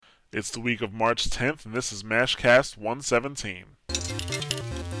It's the week of March 10th, and this is MashCast 117.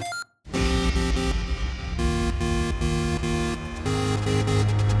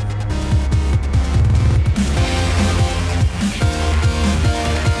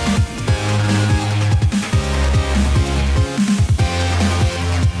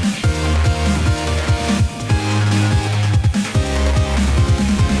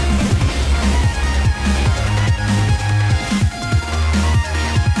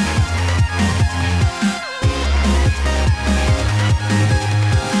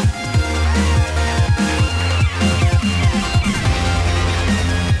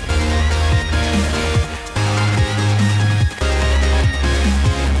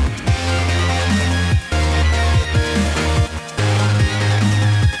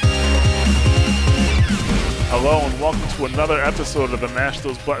 Hello and welcome to another episode of the Mash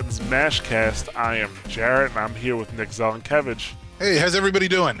Those Buttons MashCast. I am Jarrett and I'm here with Nick Zelenkevich. Hey, how's everybody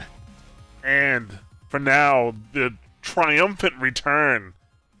doing? And for now, the triumphant return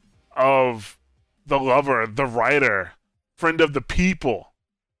of the lover, the writer, friend of the people,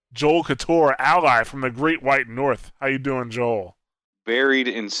 Joel Couture, ally from the Great White North. How you doing, Joel? Buried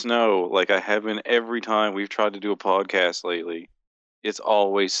in snow like I have been every time we've tried to do a podcast lately. It's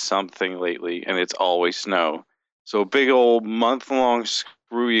always something lately, and it's always snow. So big old month-long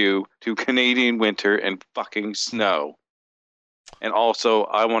screw you to Canadian winter and fucking snow. And also,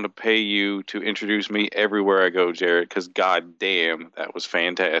 I want to pay you to introduce me everywhere I go, Jared, because goddamn, that was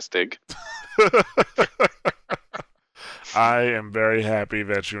fantastic. I am very happy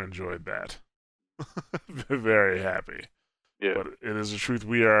that you enjoyed that. Very happy. Yeah. But it is the truth.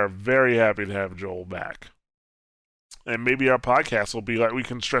 We are very happy to have Joel back. And maybe our podcast will be like, we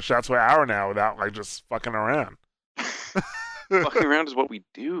can stretch out to an hour now without like just fucking around. Fucking around is what we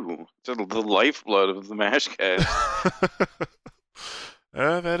do. It's the lifeblood of the MashCast.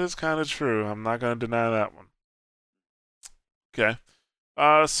 That is kind of true. I'm not going to deny that one. Okay.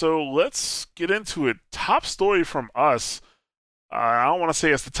 So let's get into it. Top story from us. I don't want to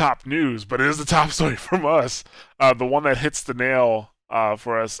say it's the top news, but it is the top story from us. The one that hits the nail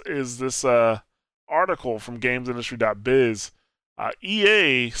for us is this article from GamesIndustry.biz.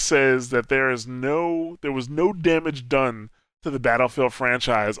 EA says that there was no damage done to the Battlefield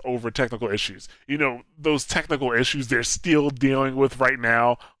franchise over technical issues. You know, those technical issues they're still dealing with right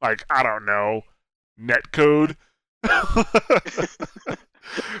now, like, I don't know, netcode.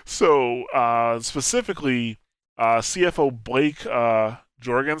 So, specifically, CFO Blake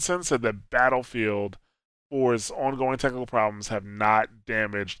Jorgensen said that Battlefield 4's ongoing technical problems have not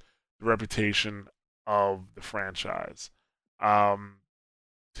damaged the reputation of the franchise.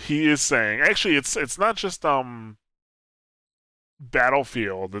 He is saying, actually, it's not just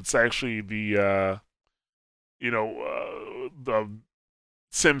Battlefield. It's actually the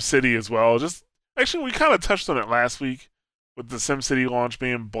SimCity as well. Just actually, we kind of touched on it last week with the SimCity launch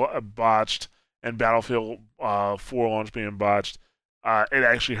being botched and Battlefield 4 launch being botched. It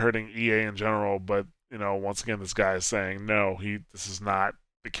actually hurting EA in general, but once again, this guy is saying no. This is not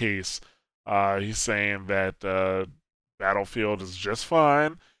the case. He's saying that Battlefield is just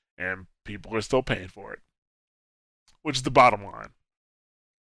fine, and people are still paying for it, which is the bottom line.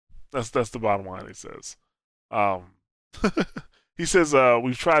 That's the bottom line. He says. He says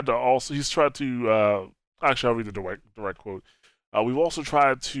we've tried to also. He's tried to. Actually, I'll read the direct quote. We've also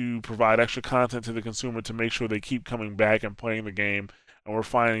tried to provide extra content to the consumer to make sure they keep coming back and playing the game, and we're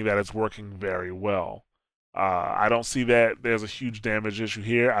finding that it's working very well. I don't see that there's a huge damage issue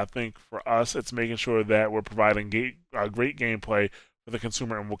here. I think for us, it's making sure that we're providing great gameplay for the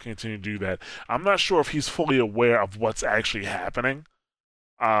consumer, and we'll continue to do that. I'm not sure if he's fully aware of what's actually happening,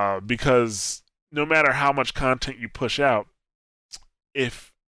 because no matter how much content you push out,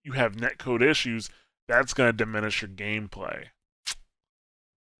 if you have netcode issues, that's going to diminish your gameplay.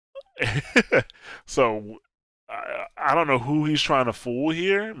 So I don't know who he's trying to fool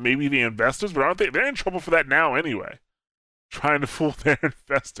here. Maybe the investors, but aren't they're in trouble for that now anyway? Trying to fool their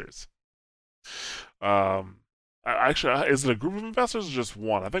investors. Actually, is it a group of investors or just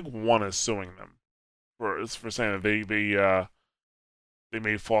one? I think one is suing them for saying that they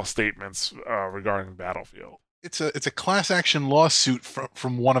made false statements regarding Battlefield. It's a class action lawsuit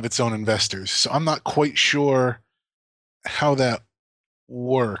from one of its own investors, so I'm not quite sure how that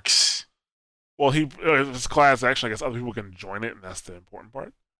works. Well, it's class action. I guess other people can join it, and that's the important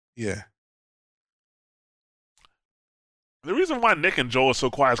part. Yeah. The reason why Nick and Joel are so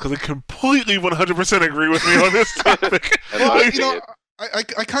quiet is because they completely 100% agree with me on this topic. Well,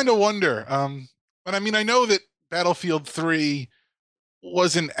 I kind of wonder. But I mean, I know that Battlefield 3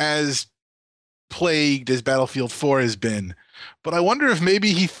 wasn't as plagued as Battlefield 4 has been. But I wonder if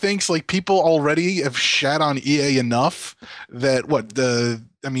maybe he thinks like people already have shat on EA enough that the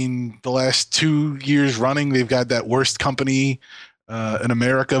last 2 years running they've got that worst company in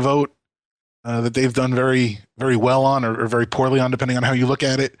America vote that they've done very, very well on or very poorly on, depending on how you look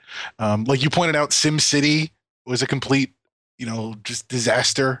at it. Like you pointed out, SimCity was a complete, just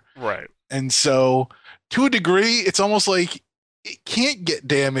disaster. Right. And so to a degree, it's almost like it can't get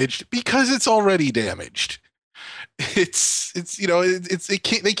damaged because it's already damaged. They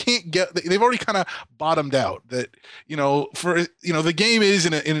can't get, they've already kind of bottomed out that, the game is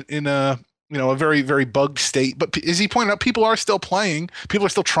in a a very, very bugged state. But as he pointed out, people are still playing. People are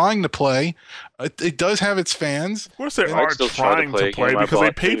still trying to play. It does have its fans. Of course, they And are still trying to play because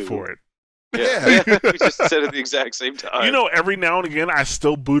they paid for it. Yeah. We just said it at the exact same time. Every now and again, I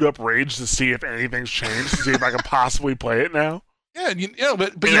still boot up Rage to see if anything's changed, to see if I can possibly play it now. Yeah,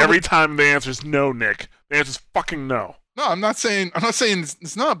 but every time the answer is no, Nick. The answer is fucking no. No, I'm not saying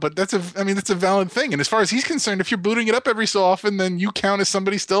it's not, but that's a valid thing. And as far as he's concerned, if you're booting it up every so often, then you count as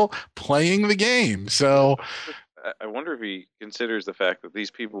somebody still playing the game. So I wonder if he considers the fact that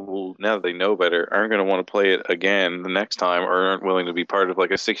these people will, now that they know better, aren't going to want to play it again the next time, or aren't willing to be part of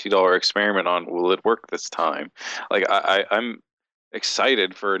like a $60 experiment on will it work this time. Like I'm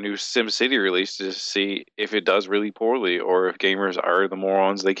excited for a new SimCity release to see if it does really poorly, or if gamers are the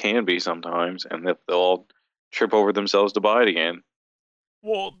morons they can be sometimes, and that they'll all trip over themselves to buy it again.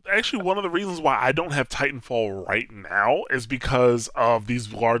 Well, actually, one of the reasons why I don't have Titanfall right now is because of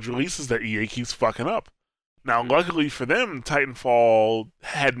these large releases that EA keeps fucking up. Now, luckily for them, Titanfall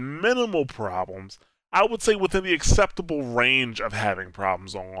had minimal problems. I would say within the acceptable range of having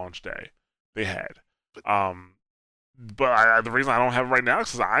problems on launch day. They had. But the reason I don't have it right now is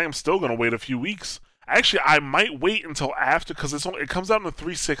because I am still going to wait a few weeks. Actually, I might wait until after, because it comes out on the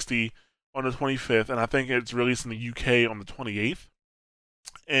 360 on the 25th, and I think it's released in the UK on the 28th.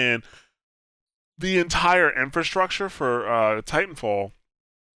 And the entire infrastructure for Titanfall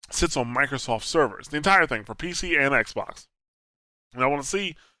sits on Microsoft servers. The entire thing for PC and Xbox. And I want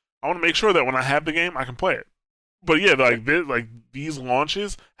to make sure that when I have the game, I can play it. But yeah, these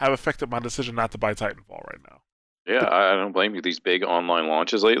launches have affected my decision not to buy Titanfall right now. Yeah, I don't blame you. These big online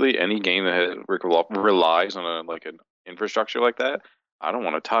launches lately, any game that relies on an infrastructure like that, I don't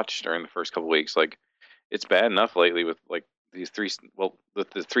want to touch during the first couple weeks. Like, it's bad enough lately with like with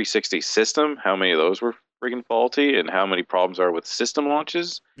the 360 system, how many of those were freaking faulty, and how many problems are with system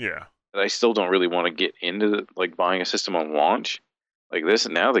launches. Yeah, that I still don't really want to get into like buying a system on launch. Like this,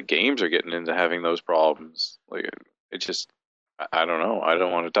 now the games are getting into having those problems. Like it just, I don't know. I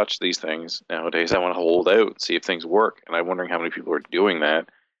don't want to touch these things nowadays. I want to hold out and see if things work. And I'm wondering how many people are doing that.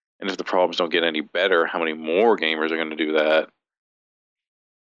 And if the problems don't get any better, how many more gamers are going to do that?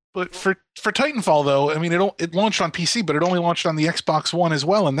 But for Titanfall, though, I mean, it launched on PC, but it only launched on the Xbox One as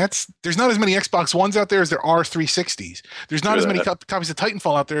well. And there's not as many Xbox Ones out there as there are 360s. There's not as many copies of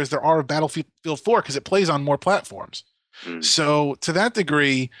Titanfall out there as there are of Battlefield 4 because it plays on more platforms. So to that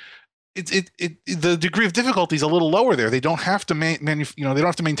degree, the degree of difficulty is a little lower there. They don't have to they don't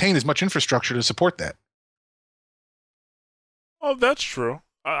have to maintain as much infrastructure to support that. Oh, that's true.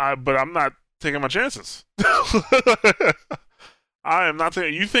 But I'm not taking my chances. I am not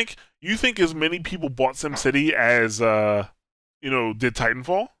taking. You think as many people bought SimCity as did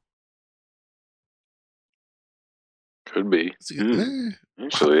Titanfall? Could be.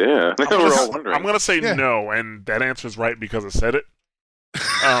 Actually, yeah. I'm gonna say no, and that answer is right because I said it.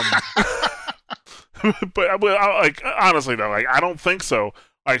 But honestly though, I don't think so.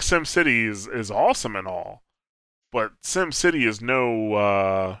 Like SimCity is awesome and all, but SimCity is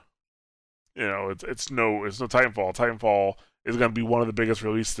no, it's no Titanfall. Titanfall is going to be one of the biggest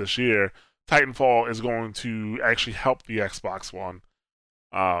releases this year. Titanfall is going to actually help the Xbox One.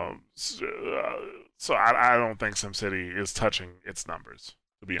 So I don't think SimCity is touching its numbers,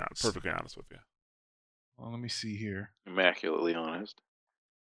 to be perfectly honest with you. Well, let me see here. Immaculately honest.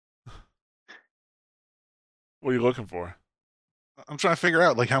 What are you looking for? I'm trying to figure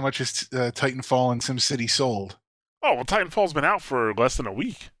out how much is Titanfall and SimCity sold. Oh, well, Titanfall's been out for less than a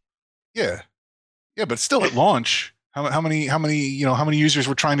week. Yeah, but still at launch, how many users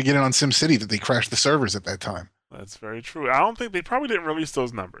were trying to get in on SimCity that they crashed the servers at that time? That's very true. I don't think they probably didn't release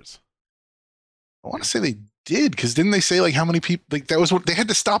those numbers. I want to say they did, because didn't they say how many people? That was what they had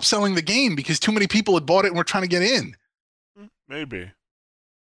to stop selling the game because too many people had bought it and were trying to get in. Maybe,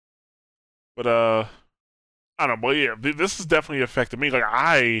 but I don't know. But yeah, this has definitely affected me.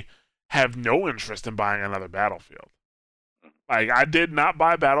 I have no interest in buying another Battlefield. I did not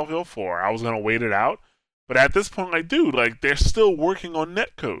buy Battlefield 4. I was gonna wait it out, but at this point, dude, they're still working on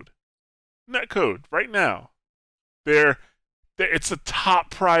netcode right now. They're it's a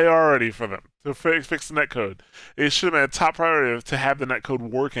top priority for them to fix the netcode. It should have been a top priority to have the netcode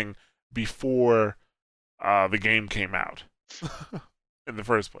working before the game came out in the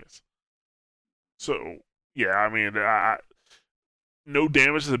first place. So yeah, I mean, no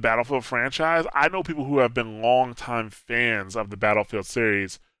damage to the Battlefield franchise. I know people who have been longtime fans of the Battlefield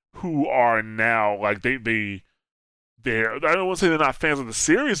series who are now like they're I don't want to say they're not fans of the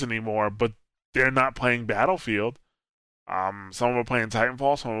series anymore, but they're not playing Battlefield. Some of them are playing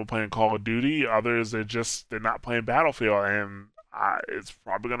Titanfall, some of them are playing Call of Duty. Others they're not playing Battlefield, and it's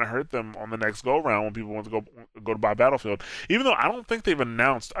probably going to hurt them on the next go round when people want to go to buy Battlefield. Even though I don't think they've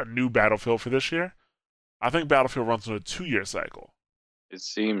announced a new Battlefield for this year. I think Battlefield runs on a 2-year cycle. It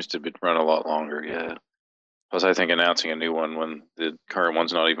seems to run a lot longer, yeah. Plus, I think announcing a new one when the current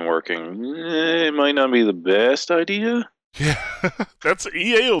one's not even working, it might not be the best idea. Yeah, that's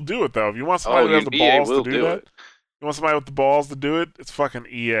EA will do it though. If you want somebody who has the balls to do that, you want somebody with the balls to do it, it's fucking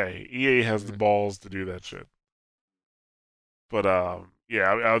EA. EA has the balls to do that shit. But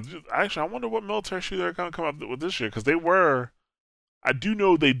yeah, actually, I wonder what military shooter they're gonna come up with this year because I do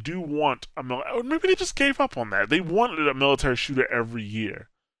know they do want or maybe they just gave up on that. They wanted a military shooter every year,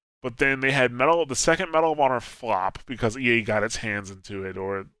 but then they had the second Medal of Honor flop because EA got its hands into it,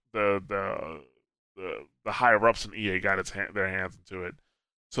 or the higher ups in EA got their hands into it.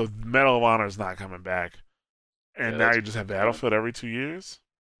 So Medal of Honor is not coming back, and now you just have Battlefield every 2 years.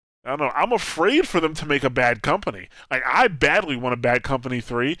 I don't know. I'm afraid for them to make a Bad Company. Like, I badly want a Bad Company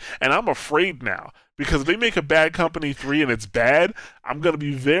 3, and I'm afraid now. Because if they make a Bad Company 3 and it's bad, I'm going to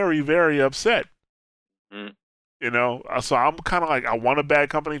be very, very upset. Mm. You know? So I'm kind of like, I want a Bad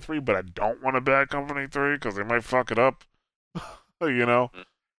Company 3, but I don't want a Bad Company 3 because they might fuck it up. You know? Mm.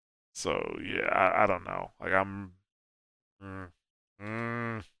 So, yeah, I don't know. Like, I'm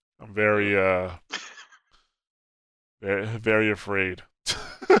very, very, very afraid.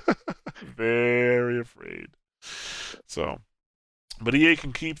 Very afraid. So, but EA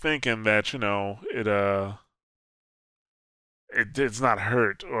can keep thinking that it's not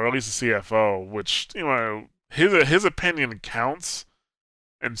hurt, or at least the CFO, which his opinion counts,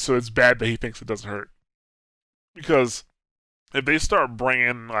 and so it's bad that he thinks it doesn't hurt. Because if they start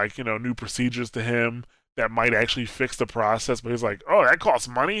bringing new procedures to him that might actually fix the process, but he's like, oh, that costs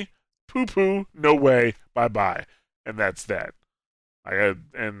money, poo poo, no way, bye bye, and that's that.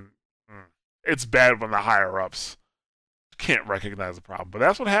 It's bad when the higher ups can't recognize the problem. But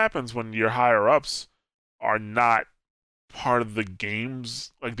that's what happens when your higher ups are not part of the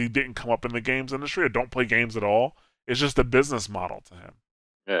games. Like, they didn't come up in the games industry or don't play games at all. It's just a business model to him.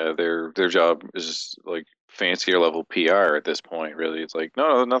 Yeah, their job is just like fancier level PR at this point. Really, it's like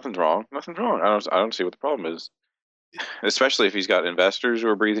no, nothing's wrong. Nothing's wrong. I don't see what the problem is. Especially if he's got investors who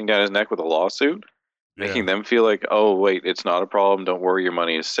are breathing down his neck with a lawsuit, making them feel like, oh wait, it's not a problem. Don't worry, your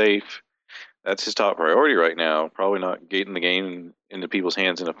money is safe. That's his top priority right now. Probably not getting the game into people's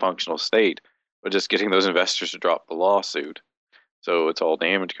hands in a functional state, but just getting those investors to drop the lawsuit. So it's all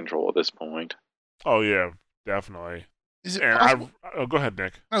damage control at this point. Oh yeah, definitely. Is it possible? Go ahead,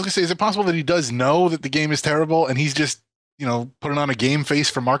 Nick. I was gonna say, is it possible that he does know that the game is terrible and he's just putting on a game face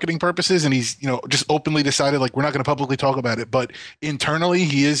for marketing purposes, and he's just openly decided like we're not going to publicly talk about it, but internally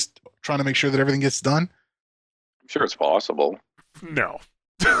he is trying to make sure that everything gets done? I'm sure it's possible. No.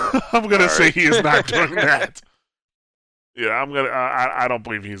 I'm gonna say he is not doing that. Yeah, I don't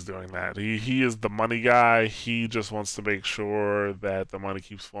believe he's doing that. He is the money guy. He just wants to make sure that the money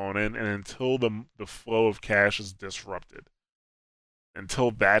keeps flowing in, and until the flow of cash is disrupted,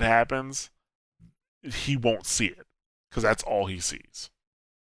 until that happens, he won't see it because that's all he sees.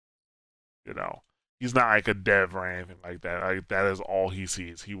 He's not like a dev or anything like that. Like, that is all he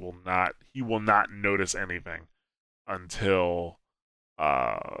sees. He will not notice anything until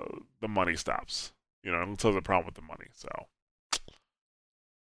the money stops. Until the problem with the money. So,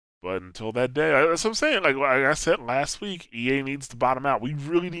 but until that day, that's what I'm saying. Like I said last week, EA needs to bottom out. We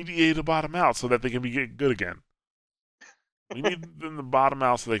really need EA to bottom out so that they can get good again. We need them to bottom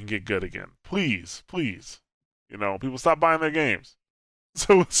out so they can get good again. Please, please. People stop buying their games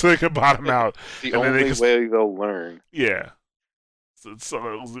so they can bottom out. The only way they'll learn. Yeah. So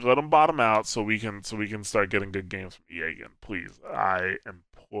let them bottom out so we can start getting good games from EA again. Please, I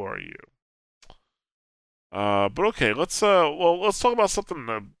implore you. But okay, let's talk about something.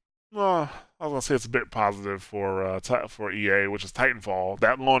 I was gonna say it's a bit positive for EA, which is Titanfall.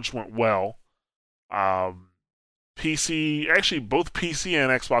 That launch went well. PC, actually, both PC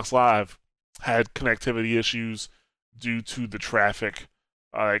and Xbox Live had connectivity issues due to the traffic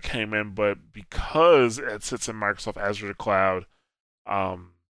that came in, but because it sits in Microsoft Azure Cloud,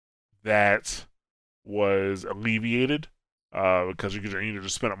 that was alleviated. because you can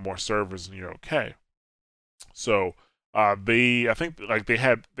just spin up more servers and you're okay. So I think like they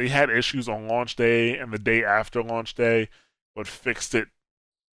had issues on launch day and the day after launch day, but fixed it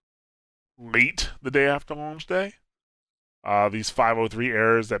late the day after launch day. These 503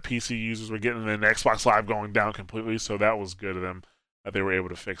 errors that PC users were getting, and then Xbox Live going down completely. So that was good of them that they were able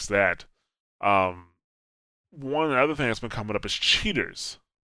to fix that. One other thing that's been coming up is cheaters.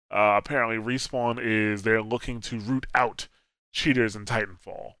 Apparently, Respawn they're looking to root out cheaters in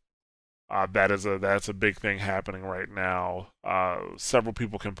Titanfall. That's a big thing happening right now. Several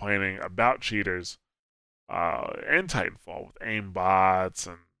people complaining about cheaters in Titanfall with aim bots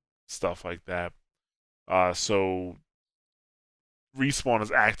and stuff like that. So Respawn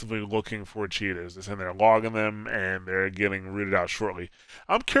is actively looking for cheaters. They're saying they're logging them and they're getting rooted out shortly.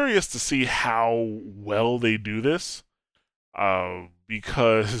 I'm curious to see how well they do this,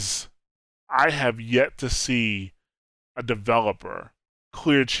 because I have yet to see a developer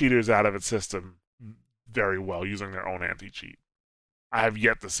clear cheaters out of its system very well using their own anti-cheat. I have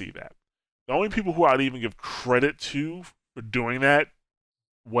yet to see that. The only people who I'd even give credit to for doing that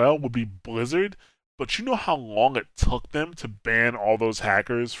well would be Blizzard, but you know how long it took them to ban all those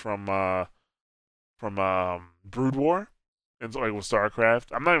hackers from Brood War and like with StarCraft.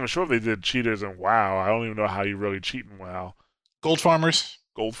 I'm not even sure if they did cheaters in WoW. I don't even know how you really cheat in WoW. Gold farmers.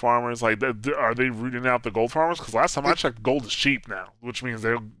 Gold farmers, like, are they rooting out the gold farmers? Because last time I checked, gold is cheap now, which means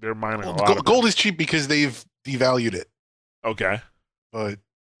they're mining a lot. Gold is cheap because they've devalued it. Okay, but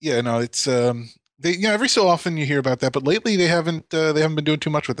yeah, no, it's every so often you hear about that, but lately they haven't been doing too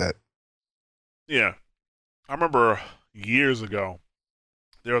much with that. Yeah, I remember years ago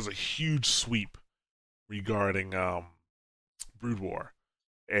there was a huge sweep regarding Brood War,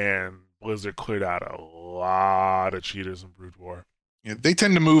 and Blizzard cleared out a lot of cheaters in Brood War. Yeah, they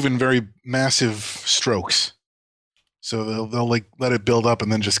tend to move in very massive strokes, so they'll like let it build up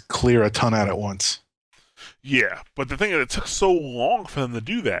and then just clear a ton out at once. Yeah, but the thing is, it took so long for them to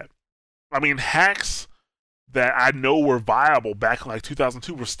do that. I mean, hacks that I know were viable back in like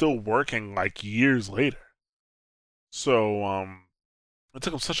 2002 were still working like years later. So it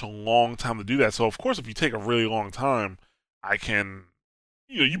took them such a long time to do that. So of course, if you take a really long time,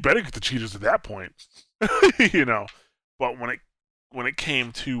 you better get the cheaters at that point, you know. But when it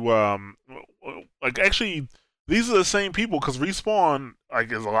came to like actually, these are the same people because Respawn,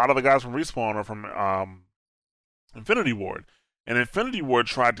 like, is a lot of the guys from Respawn are from Infinity Ward, and Infinity Ward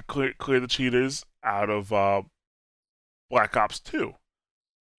tried to clear the cheaters out of Black Ops 2,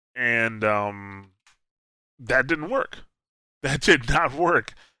 and that didn't work. That did not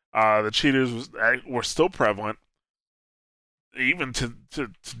work. The cheaters were still prevalent, even to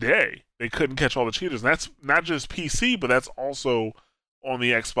today. They couldn't catch all the cheaters, and that's not just PC, but that's also on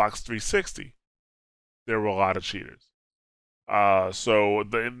the Xbox 360. There were a lot of cheaters. So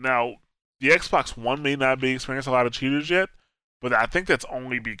now the Xbox One may not be experiencing a lot of cheaters yet, but I think that's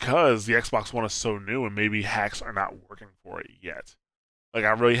only because the Xbox One is so new and maybe hacks are not working for it yet. Like,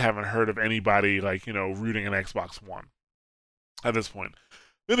 I really haven't heard of anybody, like, rooting an Xbox One at this point.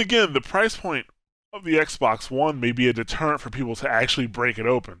 Then again, the price point of the Xbox One may be a deterrent for people to actually break it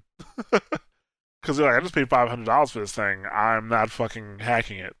open. Because they're like, I just paid $500 for this thing. I'm not fucking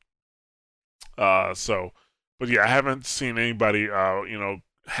hacking it. But yeah, I haven't seen anybody,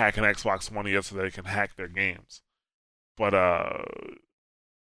 hack an Xbox One yet so they can hack their games. But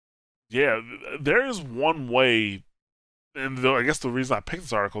yeah, there is one way, and I guess the reason I picked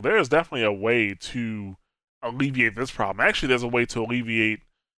this article, there is definitely a way to alleviate this problem. Actually, there's a way to alleviate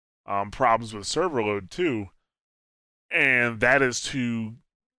problems with server load too, and that is to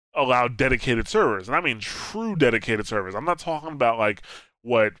allow dedicated servers. And I mean true dedicated servers. I'm not talking about like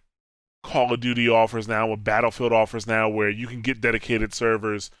what Call of Duty offers now, what Battlefield offers now, where you can get dedicated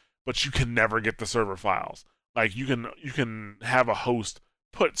servers, but you can never get the server files. Like, you can have a host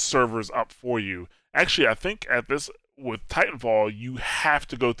put servers up for you. Actually, I think with Titanfall, you have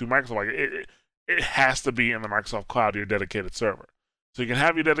to go through Microsoft. Like, it has to be in the Microsoft Cloud, your dedicated server. So you can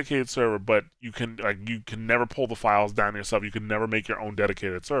have your dedicated server, but you can never pull the files down yourself. You can never make your own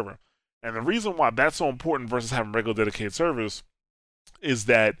dedicated server. And the reason why that's so important versus having regular dedicated servers is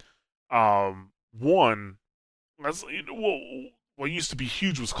that one, what used to be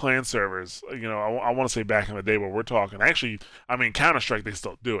huge was clan servers. I want to say back in the day where we're talking. Actually, I mean, Counter-Strike, they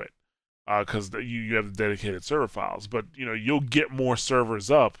still do it because you have the dedicated server files. But you'll get more servers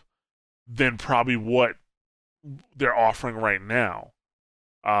up than probably what they're offering right now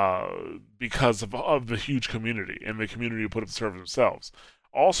because of the huge community and the community who put up the servers themselves.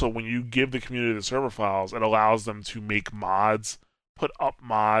 Also, when you give the community the server files, it allows them to make mods, put up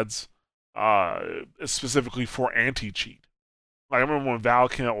mods specifically for anti-cheat. Like I remember when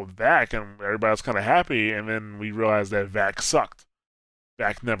Valve came out with VAC, and everybody was kind of happy, and then we realized that VAC sucked.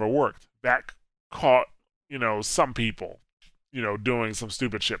 VAC never worked. VAC caught some people doing some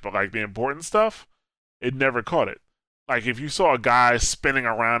stupid shit, but like the important stuff, it never caught it. Like if you saw a guy spinning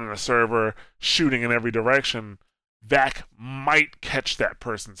around in a server, shooting in every direction, VAC might catch that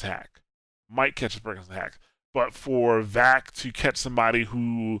person's hack. Might catch the person's hack. But for VAC to catch somebody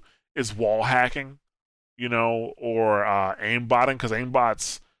who is wall hacking, or aimbotting, because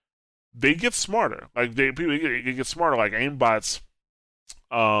aimbots, they get smarter. Like people get smarter. Like aimbots,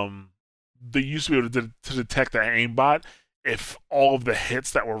 they used to be able to detect an aimbot if all of the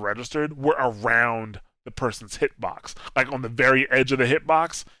hits that were registered were around the person's hitbox. Like on the very edge of the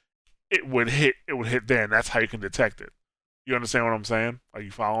hitbox, it would hit there, and that's how you can detect it. You understand what I'm saying? Are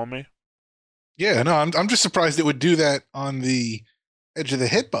you following me? Yeah, no, I'm just surprised it would do that on the edge of the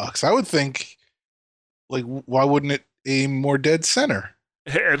hitbox. I would think, like, why wouldn't it aim more dead center?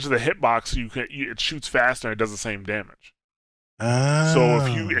 Edge of the hitbox, it shoots faster and it does the same damage. So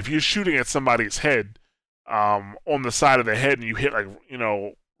if you're shooting at somebody's head, on the side of the head, and you hit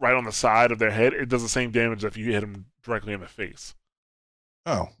right on the side of their head, it does the same damage as if you hit them directly in the face.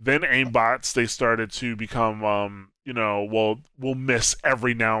 Oh. Then aimbots, they started to become, we'll miss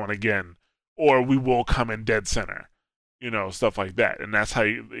every now and again, or we will come in dead center, stuff like that. And that's how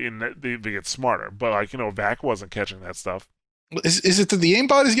they get smarter. But VAC wasn't catching that stuff. Is it that the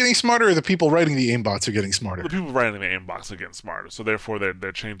aimbot is getting smarter, or the people writing the aimbots are getting smarter? The people writing the aimbots are getting smarter, so therefore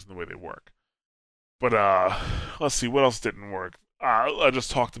they're changing the way they work. But let's see, what else didn't work? I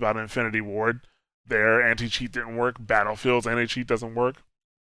just talked about Infinity Ward. Their anti-cheat didn't work. Battlefield's anti-cheat doesn't work.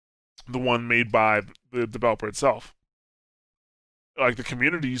 The one made by the developer itself. Like the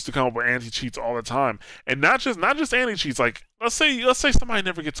community used to come up with anti-cheats all the time, and not just anti-cheats. Like let's say somebody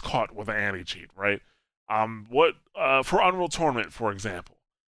never gets caught with an anti-cheat, right? For Unreal Tournament, for example,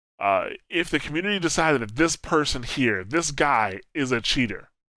 if the community decided that this person here, this guy is a cheater,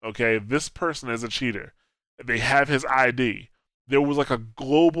 okay, this person is a cheater, they have his ID. There was like a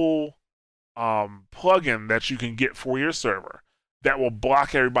global plugin that you can get for your server that will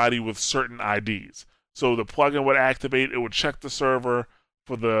block everybody with certain IDs. So the plugin would activate, it would check the server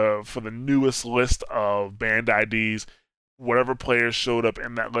for the newest list of banned IDs. Whatever players showed up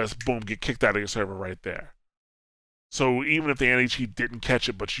in that list, boom, get kicked out of your server right there. So even if the anti-cheat didn't catch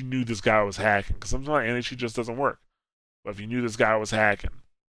it, but you knew this guy was hacking, because sometimes anti-cheat just doesn't work. But if you knew this guy was hacking,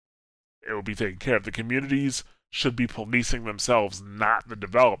 it would be taken care of. The communities should be policing themselves, not the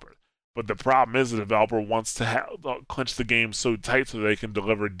developer. But the problem is the developer wants to clinch the game so tight so they can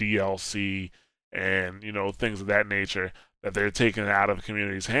deliver DLC and things of that nature, that they're taking it out of the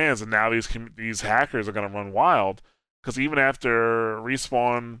community's hands. And now these hackers are going to run wild. Because even after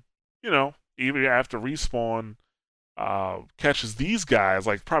Respawn catches these guys,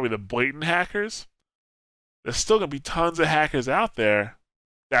 like probably the blatant hackers, there's still going to be tons of hackers out there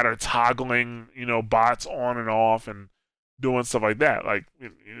that are toggling, bots on and off and doing stuff like that. Like,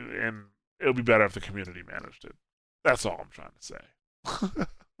 and it'll be better if the community managed it. That's all I'm trying to say.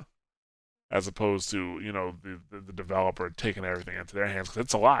 As opposed to, the developer taking everything into their hands, because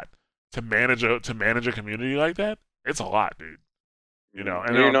it's a lot to manage a community like that. It's a lot, dude.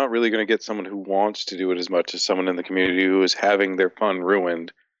 And you're not really going to get someone who wants to do it as much as someone in the community who is having their fun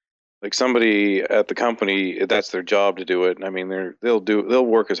ruined. Like somebody at the company, that's their job to do it. I mean, they'll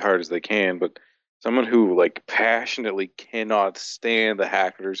work as hard as they can, but someone who like passionately cannot stand the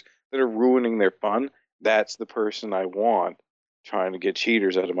hackers that are ruining their fun, that's the person I want trying to get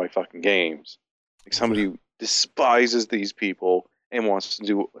cheaters out of my fucking games. Like somebody who despises these people and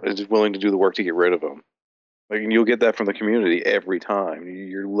is willing to do the work to get rid of them. Like, and you'll get that from the community every time.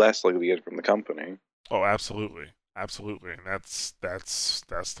 You're less likely to get it from the company. Oh, absolutely, absolutely, and that's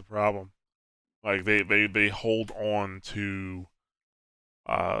the problem. Like they hold on to,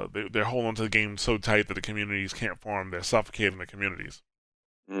 they hold on to the game so tight that the communities can't form. They're suffocating the communities.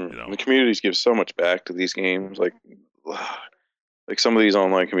 The communities give so much back to these games. Like some of these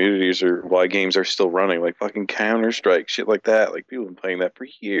online communities are why games are still running. Like fucking Counter-Strike, shit like that. Like people have been playing that for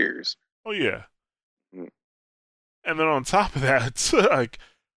years. Oh yeah. And then on top of that, it's like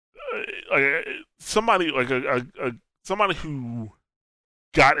somebody somebody who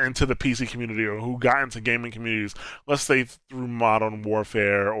got into the PC community or who got into gaming communities, let's say through Modern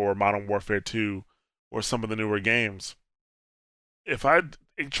Warfare or Modern Warfare 2 or some of the newer games. If I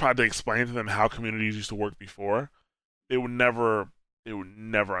tried to explain to them how communities used to work before, they would never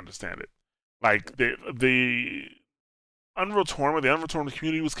understand it. Like the Unreal Tournament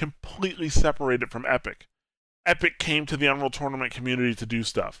community was completely separated from Epic. Epic came to the Unreal Tournament community to do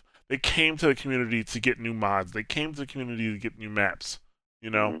stuff. They came to the community to get new mods. They came to the community to get new maps. You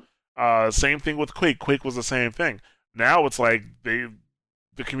know, same thing with Quake. Quake was the same thing. Now it's like the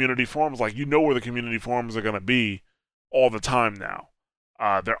community forums, like where the community forums are gonna be all the time now.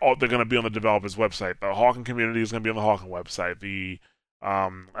 They're gonna be on the developers' website. The Hawking community is gonna be on the Hawking website. The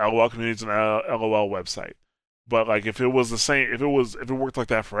LOL community is on the LOL website. But like if it was the same, if it worked like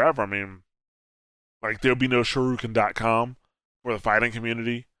that forever, I mean, like there'll be no Shuriken.com for the fighting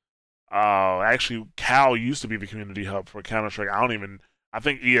community. Actually, Cal used to be the community hub for Counter Strike. I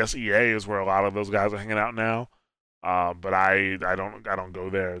think ESEA is where a lot of those guys are hanging out now. But I don't go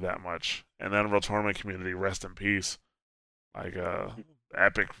there that much. And then Unreal Tournament community, rest in peace. Like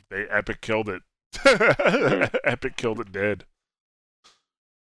Epic killed it. Epic killed it dead.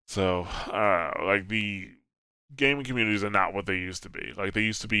 So like the gaming communities are not what they used to be. Like they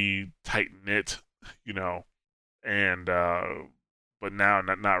used to be tight knit, and but now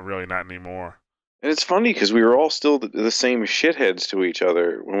not really, not anymore. And it's funny because we were all still the same shitheads to each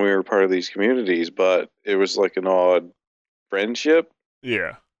other when we were part of these communities, but it was like an odd friendship.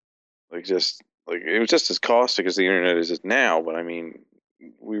 Yeah. Like it was just as caustic as the internet is now, but I mean,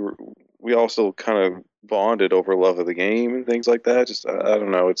 we all still kind of bonded over love of the game and things like that. Just I don't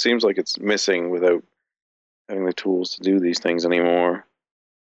know. It seems like it's missing without having the tools to do these things anymore.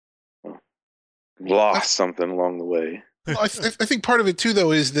 Lost something along the way. Well, I think part of it too,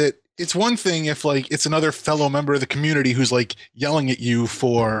 though, is that it's one thing if like it's another fellow member of the community who's like yelling at you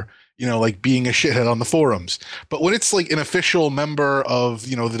for like being a shithead on the forums, but when it's like an official member of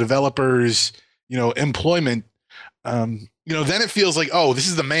the developers employment, then it feels like, oh, this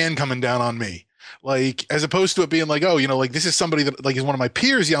is the man coming down on me. Like, as opposed to it being like, oh, like this is somebody that like is one of my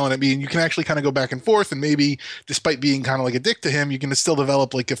peers yelling at me, and you can actually kind of go back and forth, and maybe despite being kind of like a dick to him, you can still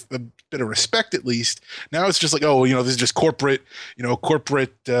develop like a bit of respect at least. Now it's just like, oh, this is just corporate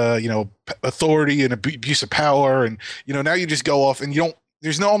authority and abuse of power, and now you just go off and you don't.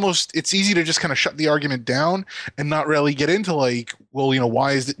 There's no almost. It's easy to just kind of shut the argument down and not really get into like, well,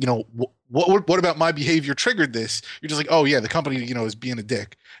 why is it, what about my behavior triggered this? You're just like, oh yeah, the company, is being a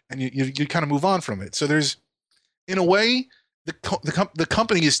dick, and you kind of move on from it. So there's, in a way, the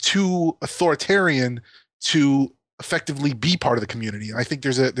company is too authoritarian to effectively be part of the community, and I think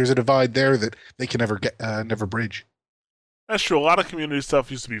there's a divide there that they can never bridge. That's true. A lot of community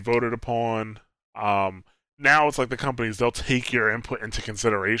stuff used to be voted upon. Now it's like the companies, they'll take your input into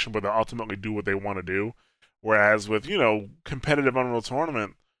consideration, but they'll ultimately do what they want to do. Whereas with competitive Unreal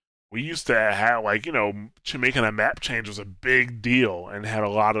Tournament, we used to have making a map change was a big deal and had a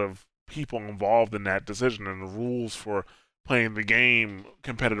lot of people involved in that decision, and the rules for playing the game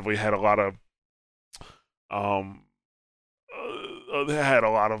competitively had a lot of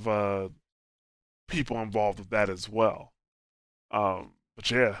people involved with that as well.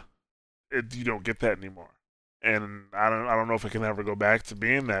 But yeah, you don't get that anymore, and I don't know if it can ever go back to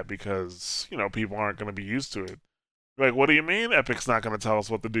being that because people aren't going to be used to it. Like, what do you mean Epic's not going to tell us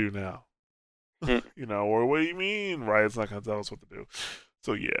what to do now? Or what do you mean Riot's not going to tell us what to do?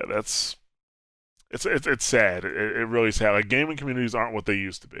 So yeah, it's sad. It really sad. Like, gaming communities aren't what they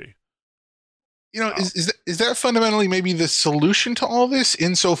used to be. Is that fundamentally maybe the solution to all this?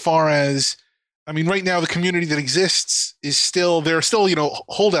 Insofar as, I mean, right now the community that exists there are still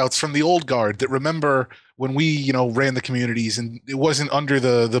holdouts from the old guard that remember when we ran the communities, and it wasn't under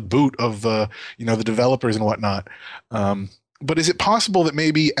the boot of the developers and whatnot. But is it possible that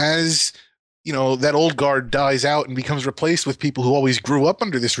maybe as that old guard dies out and becomes replaced with people who always grew up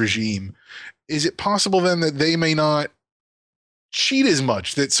under this regime, is it possible then that they may not cheat as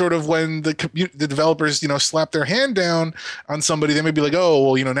much, that sort of when the developers slap their hand down on somebody, they may be like,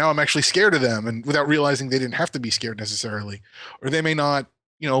 oh well, now I'm actually scared of them, and without realizing they didn't have to be scared necessarily, or they may not,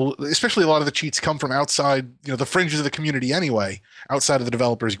 especially a lot of the cheats come from outside the fringes of the community anyway, outside of the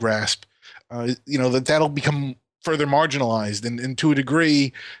developer's grasp, that'll become further marginalized, and to a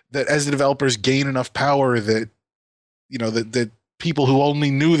degree that as the developers gain enough power that that people who only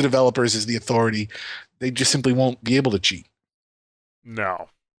knew the developers as the authority, they just simply won't be able to cheat. No,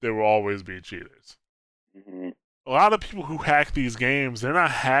 there will always be cheaters. Mm-hmm. A lot of people who hack these games, they're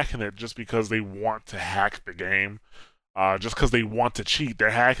not hacking it just because they want to hack the game, just because they want to cheat. They're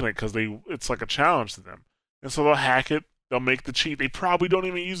hacking it because it's like a challenge to them. And so they'll hack it, they'll make the cheat. They probably don't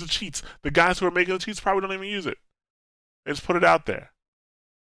even use the cheats. The guys who are making the cheats probably don't even use it. They just put it out there.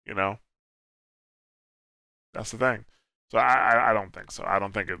 That's the thing. So I don't think so. I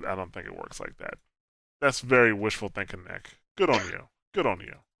don't think it works like that. That's very wishful thinking, Nick. Good on you. Good on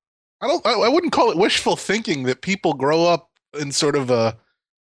you. I wouldn't call it wishful thinking that people grow up in sort of a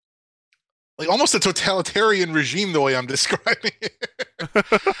like almost a totalitarian regime the way I'm describing it.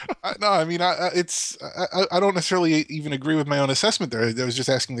 No, I mean, I don't necessarily even agree with my own assessment there. I was just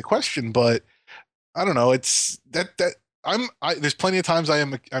asking the question, but I don't know. It's that there's plenty of times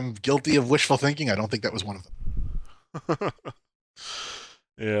I'm guilty of wishful thinking. I don't think that was one of them.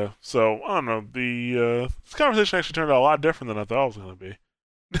 Yeah. So I don't know. This conversation actually turned out a lot different than I thought it was going to be.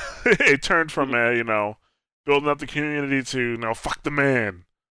 It turned from building up the community to fuck the man,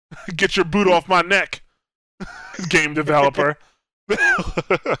 get your boot off my neck, game developer.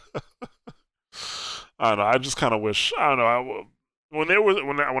 I don't know. I just kind of wish. I don't know.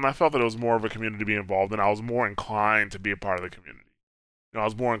 When I felt that it was more of a community to be involved in, I was more inclined to be a part of the community. I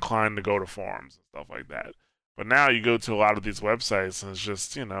was more inclined to go to forums and stuff like that. But now you go to a lot of these websites and it's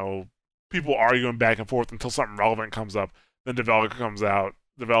just people arguing back and forth until something relevant comes up. Then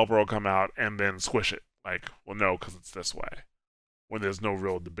developer will come out and then squish it. Like, well, no, because it's this way. When there's no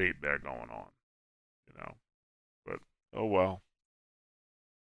real debate there going on. But oh well.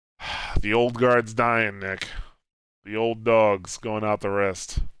 The old guard's dying, Nick. The old dog's going out the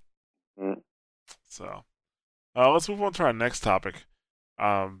rest. Mm. So, let's move on to our next topic,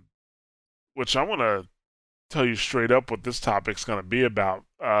 which I want to tell you straight up what this topic's going to be about.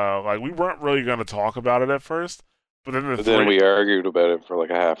 We weren't really going to talk about it at first, but then we argued about it for like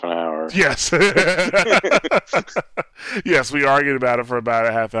a half an hour. Yes. Yes, we argued about it for about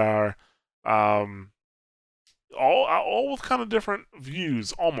a half hour. All with kind of different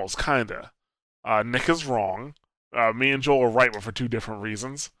views, almost, kinda. Nick is wrong. Me and Joel are right, but for two different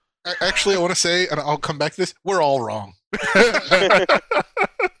reasons. Actually, I want to say, and I'll come back to this, we're all wrong.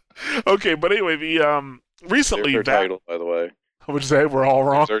 Okay, but anyway, recently... There's our title, by the way. What would you say? We're all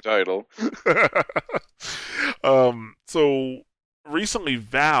wrong? There's our title. So, recently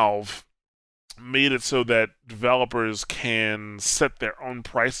Valve made it so that developers can set their own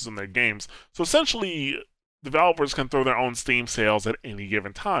prices on their games. So, essentially, developers can throw their own Steam sales at any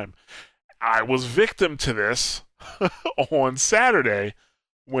given time. I was victim to this on Saturday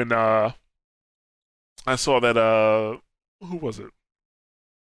when I saw that who was it?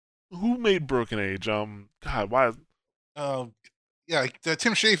 Who made Broken Age? God, why? Yeah,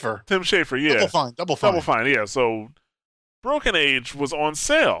 Tim Schafer. Tim Schafer, yeah. Double Fine. Yeah. So Broken Age was on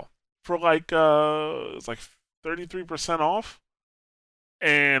sale for it's like 33% off.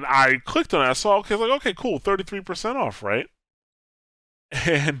 And I clicked on it. I saw, okay, cool, 33% off, right?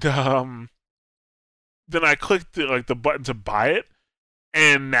 And then I clicked the button to buy it,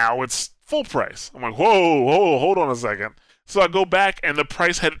 and now it's full price. I'm like, whoa, hold on a second. So I go back, and the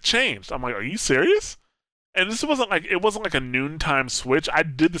price had changed. I'm like, are you serious? And this wasn't like a noontime switch. I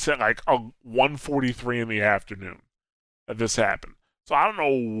did this at like 1:43 in the afternoon that this happened. So I don't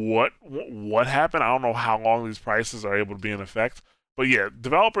know what happened. I don't know how long these prices are able to be in effect. But yeah,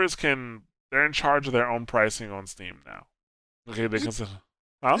 developers they're in charge of their own pricing on Steam now. Okay, they consider.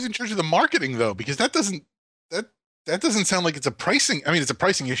 Huh? Who's in charge of the marketing though? Because that doesn't sound like it's a pricing. I mean, it's a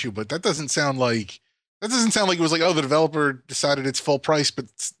pricing issue, but that doesn't sound like it was like, oh, the developer decided it's full price, but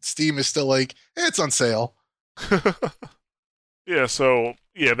Steam is still like, it's on sale. Yeah. So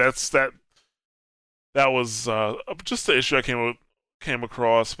yeah, that was just the issue I came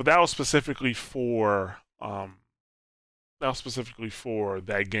across, but that was specifically for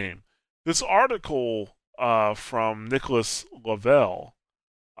that game. This article from Nicholas Lavelle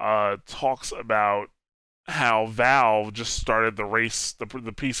talks about how Valve just started the race, the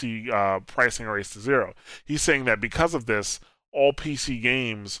PC pricing race to zero. He's saying that because of this, all PC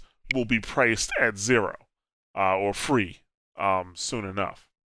games will be priced at zero or free soon enough.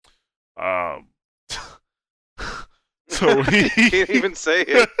 So he can't even say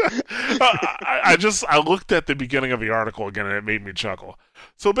it. I looked at the beginning of the article again and it made me chuckle.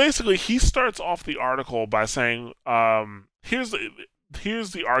 So basically, he starts off the article by saying, "Here's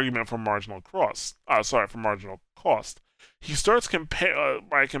the argument for marginal cost. He starts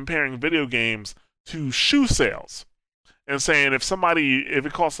by comparing video games to shoe sales, and saying if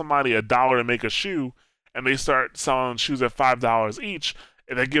it costs somebody $1 to make a shoe, and they start selling shoes at $5 each,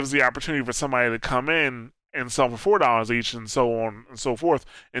 and that gives the opportunity for somebody to come in and sell for $4 each, and so on and so forth,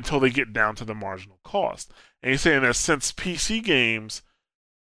 until they get down to the marginal cost." And he's saying that since PC games,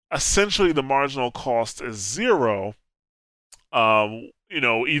 essentially the marginal cost is zero,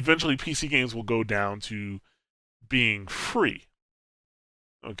 eventually PC games will go down to being free.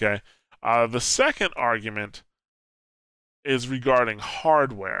 Okay? The second argument is regarding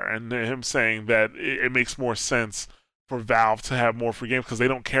hardware, and him saying that it makes more sense for Valve to have more free games because they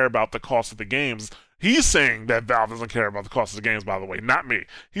don't care about the cost of the games. He's saying that Valve doesn't care about the cost of the games, by the way, not me.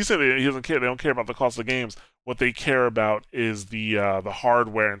 He said he doesn't care. They don't care about the cost of the games, What they care about is the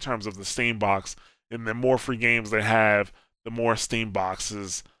hardware in terms of the Steam box. And the more free games they have, the more Steam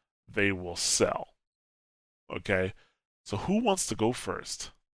boxes they will sell. Okay, so who wants to go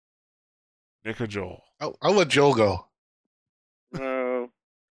first, Nick or Joel? I'll let Joel go. No,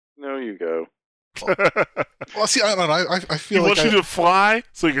 you go. Well, see, I don't know. I He feel like wants you to fly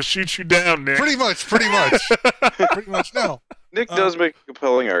so he can shoot you down, Nick. pretty much, pretty much. No, Nick does make a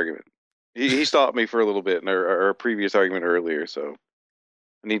compelling argument. He stopped me for a little bit in our previous argument earlier, so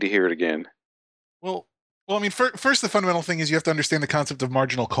I need to hear it again. Well, I mean, first, the fundamental thing is you have to understand the concept of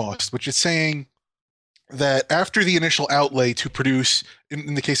marginal cost, which is saying that after the initial outlay to produce,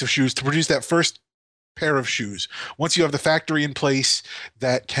 in the case of shoes, to produce that first pair of shoes, once you have the factory in place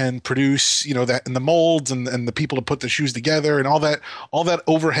that can produce, that and the molds and the people to put the shoes together and all that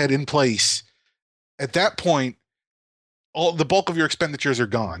overhead in place, at that point, all the bulk of your expenditures are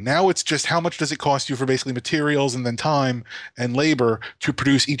gone. Now it's just how much does it cost you for basically materials and then time and labor to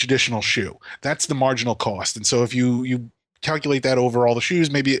produce each additional shoe. That's the marginal cost. And so if you calculate that over all the shoes,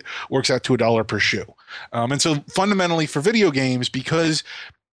 maybe it works out to $1 per shoe. And so fundamentally for video games, because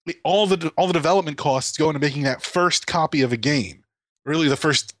all the development costs go into making that first copy of a game, really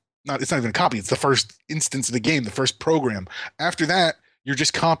it's not even a copy, it's the first instance of the game, the first program. After that, you're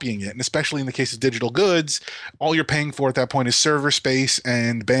just copying it. And especially in the case of digital goods, all you're paying for at that point is server space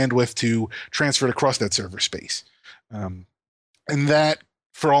and bandwidth to transfer it across that server space. And that,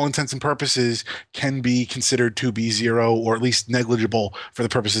 for all intents and purposes, can be considered to be zero or at least negligible for the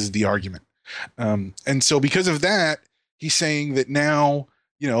purposes of the argument. And so because of that, he's saying that now,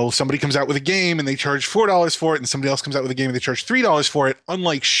 somebody comes out with a game and they charge $4 for it, and somebody else comes out with a game and they charge $3 for it.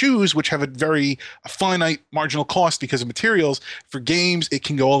 Unlike shoes, which have a finite marginal cost because of materials, for games, it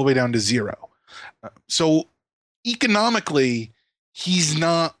can go all the way down to zero. So economically, he's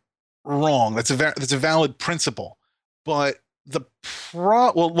not wrong. That's a valid principle. But I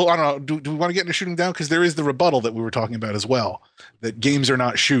don't know. Do we want to get into shooting down? Because there is the rebuttal that we were talking about as well, that games are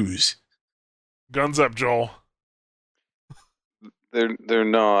not shoes. Guns up, Joel. They're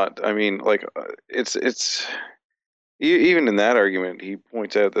not. I mean, like it's even in that argument, he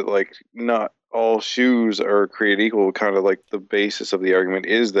points out that like not all shoes are created equal. Kind of like the basis of the argument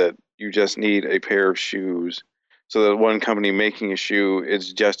is that you just need a pair of shoes, so that one company making a shoe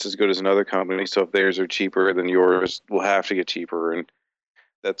is just as good as another company. So if theirs are cheaper, then yours will have to get cheaper, and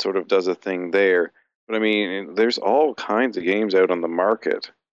that sort of does a thing there. But I mean, there's all kinds of games out on the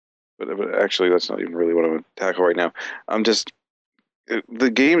market. But actually, that's not even really what I'm going to tackle right now. The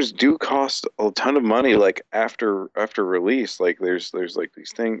games do cost a ton of money, like after release. Like there's like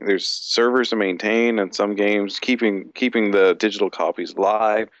these things, there's servers to maintain, and some games keeping the digital copies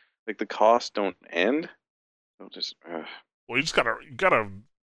live. Like the costs don't end. Well, you gotta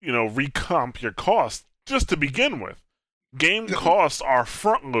recomp your costs just to begin with. Game costs are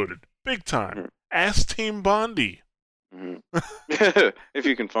front loaded, big time. Mm-hmm. Ask Team Bondi. Mm-hmm. If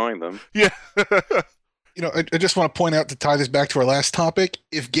you can find them. Yeah. I just want to point out, to tie this back to our last topic,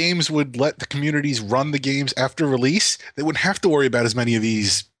 if games would let the communities run the games after release, they wouldn't have to worry about as many of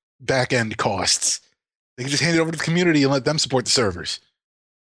these back-end costs. They could just hand it over to the community and let them support the servers.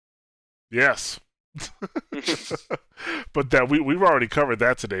 Yes. But we've already covered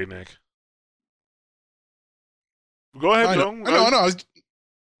that today, Nick. Go ahead, Joe. No.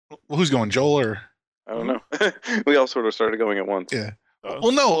 Well, who's going, Joel or? I don't know. We all sort of started going at once. Yeah.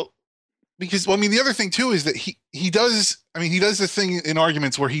 Well, no. Because, the other thing too is that he does the thing in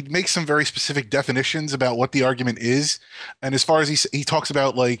arguments where he makes some very specific definitions about what the argument is. And as far as he talks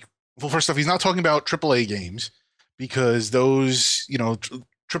about, like, well, first off, he's not talking about AAA games, because those,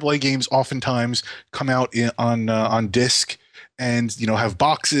 AAA games oftentimes come out on disc and, have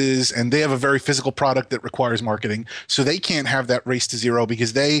boxes, and they have a very physical product that requires marketing. So they can't have that race to zero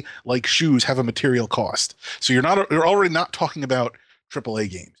because they, like shoes, have a material cost. So you're already not talking about AAA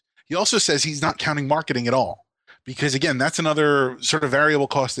games. He also says he's not counting marketing at all, because again, that's another sort of variable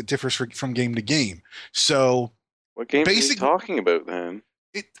cost that differs from game to game. So what game is he talking about then?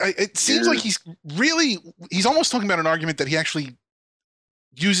 It seems like he's almost talking about an argument that he actually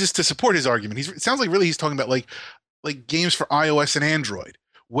uses to support his argument. It sounds like really he's talking about like games for iOS and Android,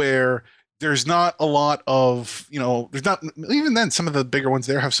 where there's not a lot of, there's not, even then some of the bigger ones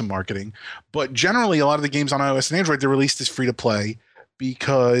there have some marketing, but generally a lot of the games on iOS and Android, they're released as free to play,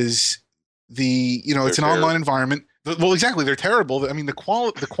 because it's an online environment. Well, exactly. They're terrible. I mean, the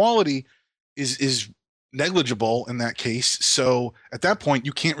quality is negligible in that case. So at that point,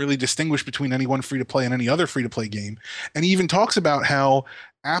 you can't really distinguish between any one free to play and any other free to play game. And he even talks about how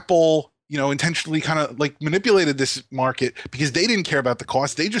Apple, intentionally kind of like manipulated this market because they didn't care about the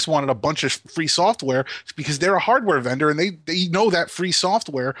cost. They just wanted a bunch of free software because they're a hardware vendor and they know that free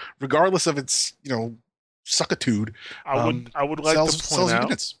software, regardless of its, suckitude, I would like to point sells out.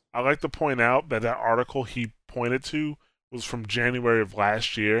 units. I'd like to point out that article he pointed to was from January of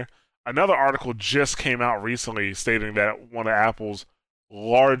last year. Another article just came out recently stating that one of Apple's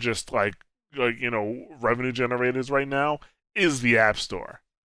largest revenue generators right now is the App Store,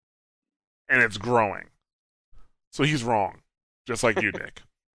 and it's growing. So he's wrong, just like you, Nick.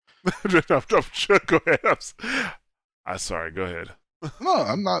 Go ahead. Sorry. Go ahead. No,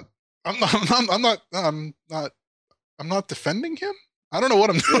 I'm not. I'm not defending him. I don't know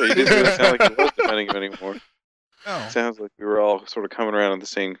what I'm doing. Yeah, you didn't really sound like you was defending him anymore. No. It sounds like we were all sort of coming around at the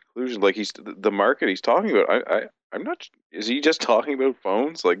same conclusion. Like the market he's talking about. I'm not. Is he just talking about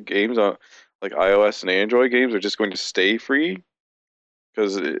phones? Like games on, like iOS and Android games are just going to stay free?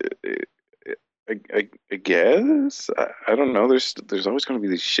 Because I guess I don't know. There's always going to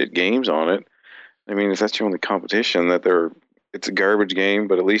be these shit games on it. I mean, if that's your only competition, it's a garbage game,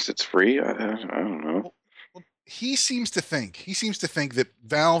 but at least it's free. I don't know. He seems to think that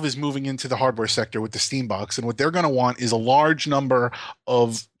Valve is moving into the hardware sector with the Steam box, and what they're going to want is a large number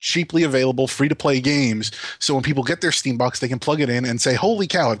of cheaply available free-to-play games. So when people get their Steam box, they can plug it in and say, "Holy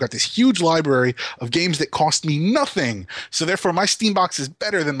cow! I've got this huge library of games that cost me nothing. So therefore, my Steam box is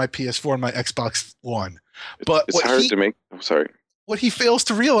better than my PS4 and my Xbox One." But it's hard to make. I'm sorry. What he fails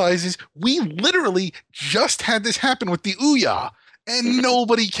to realize is we literally just had this happen with the Ouya, and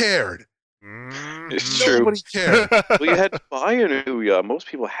nobody cared. It's Nobody true. cared. Well, you had to buy an Ouya. Most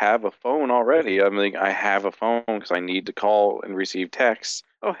people have a phone already. I mean, I have a phone because I need to call and receive texts.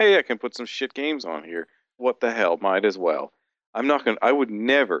 Oh, hey, I can put some shit games on here. What the hell? Might as well. I would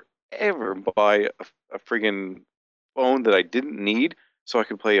never, ever buy a friggin' phone that I didn't need so I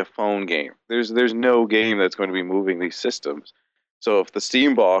could play a phone game. There's no game that's going to be moving these systems. So if the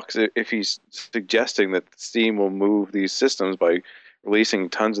Steam box, if he's suggesting that Steam will move these systems by releasing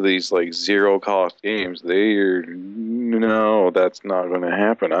tons of these like zero cost games, no, that's not going to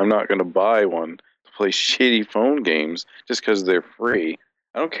happen. I'm not going to buy one to play shitty phone games just because they're free.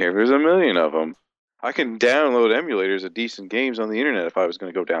 I don't care if there's a million of them. I can download emulators of decent games on the internet if I was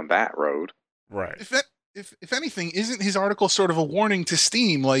going to go down that road. Right. If anything, isn't his article sort of a warning to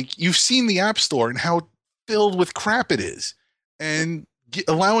Steam? Like, you've seen the App Store and how filled with crap it is, and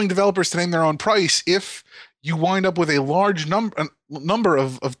allowing developers to name their own price. If you wind up with a large number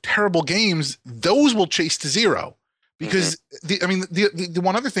of terrible games, those will chase to zero. Because the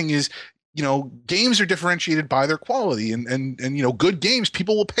one other thing is, games are differentiated by their quality, and good games,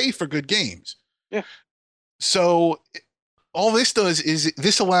 people will pay for good games. Yeah. So all this does is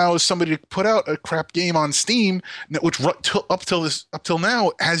this allows somebody to put out a crap game on Steam, which up till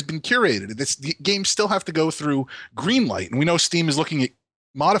now has been curated. The games still have to go through Greenlight, and we know Steam is looking at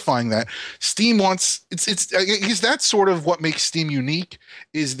modifying that. Steam wants I guess that's sort of what makes Steam unique,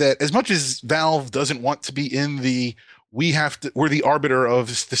 is that as much as Valve doesn't want to be in the we're the arbiter of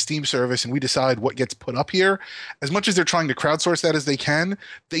the Steam service and we decide what gets put up here, as much as they're trying to crowdsource that as they can,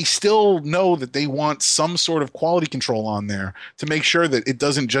 they still know that they want some sort of quality control on there to make sure that it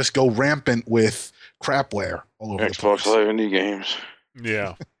doesn't just go rampant with crapware all over Xbox the place. Live Indie games.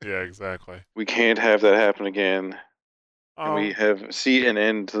 Yeah, exactly. We can't have that happen again. And we see an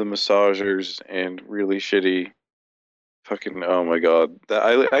end to the massagers and really shitty fucking, oh my god.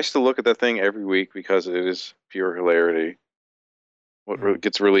 I still look at that thing every week because it is pure hilarity. What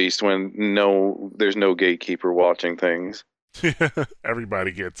gets released when there's no gatekeeper watching things.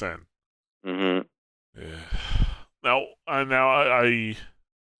 Everybody gets in. Mm-hmm. Yeah. Now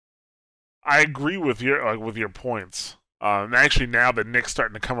I agree with your points. And actually, now that Nick's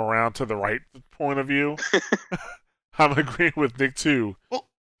starting to come around to the right point of view, I'm agreeing with Nick too. Well,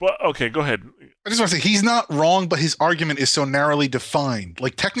 but okay, go ahead. I just want to say he's not wrong, but his argument is so narrowly defined.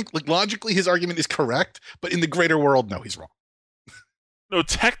 Like technically, logically, his argument is correct, but in the greater world, no, he's wrong. No,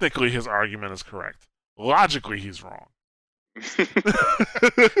 technically, his argument is correct. Logically, he's wrong. It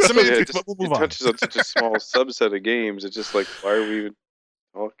touches on such a small subset of games. It's just like, why are we even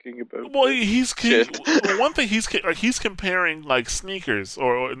talking about? Well, one thing he's comparing like sneakers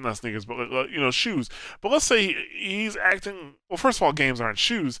or not sneakers, but shoes. But let's say he's acting. Well, first of all, games aren't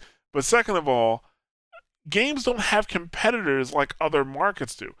shoes. But second of all, games don't have competitors like other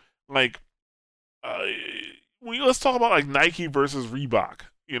markets do. Like, let's talk about like Nike versus Reebok.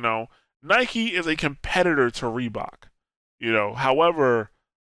 Nike is a competitor to Reebok. However,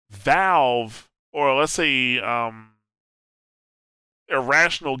 Valve, or let's say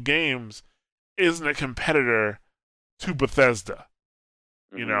Irrational Games, isn't a competitor to Bethesda.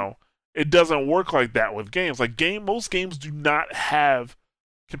 It doesn't work like that with games. Most games do not have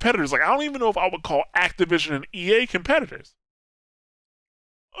competitors. Like, I don't even know if I would call Activision and EA competitors.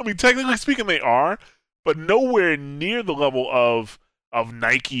 I mean, technically speaking, they are, but nowhere near the level of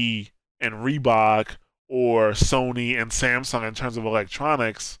Nike and Reebok or Sony and Samsung in terms of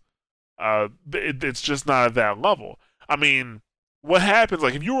electronics. It's just not at that level. I mean, what happens,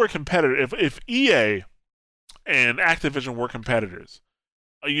 like, if you were a competitor, if EA and Activision were competitors,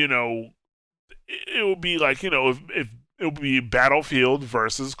 it would be like, if it would be Battlefield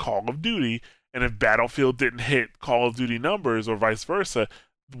versus Call of Duty, and if Battlefield didn't hit Call of Duty numbers or vice versa,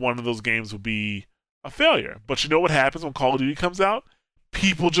 one of those games would be a failure. But you know what happens when Call of Duty comes out?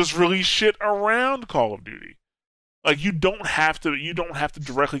 People just really shit around Call of Duty. Like, you don't have to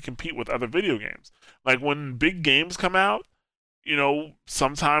directly compete with other video games. Like, when big games come out,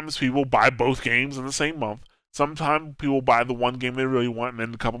 sometimes people buy both games in the same month. Sometimes people buy the one game they really want, and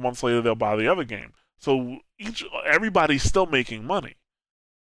then a couple months later they'll buy the other game. So everybody's still making money.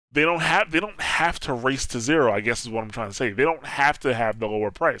 They don't have to race to zero, I guess is what I'm trying to say. They don't have to have the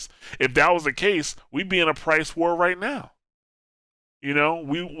lower price. If that was the case, we'd be in a price war right now.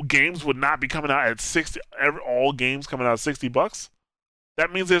 Games would not be coming out at 60. All games coming out at $60.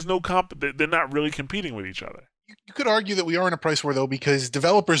 That means there's no they're not really competing with each other. You could argue that we are in a price war, though, because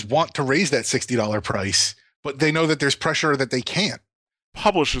developers want to raise that $60 price, but they know that there's pressure that they can't.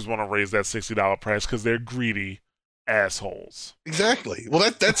 Publishers want to raise that $60 price because they're greedy assholes. Exactly.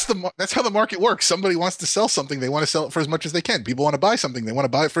 Well, that's how the market works. Somebody wants to sell something, they want to sell it for as much as they can. People want to buy something, they want to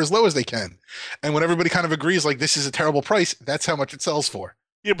buy it for as low as they can. And when everybody kind of agrees, like, this is a terrible price, that's how much it sells for.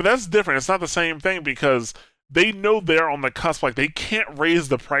 Yeah, but that's different. It's not the same thing because they know they're on the cusp. Like, they can't raise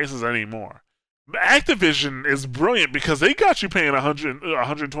the prices anymore. Activision is brilliant because they got you paying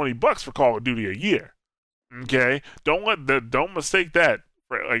 $120 for Call of Duty a year. Okay, don't mistake that.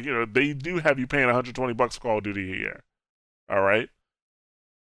 Like, they do have you paying $120 for Call of Duty a year. All right.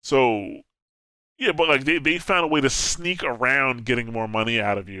 So, yeah, but like they found a way to sneak around getting more money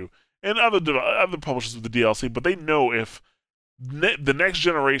out of you, and other publishers with the DLC. But they know if the next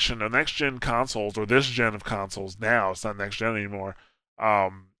generation, the next gen consoles, or this gen of consoles now, it's not next gen anymore,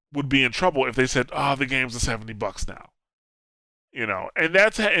 would be in trouble if they said, "Oh, the game's $70 now." And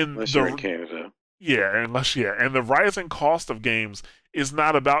that's unless you're in Canada. Yeah, and the rising cost of games is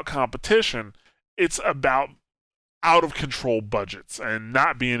not about competition. It's about out of control budgets and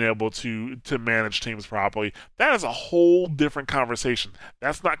not being able to manage teams properly. That is a whole different conversation.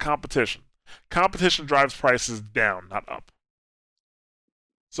 That's not competition. Competition drives prices down, not up.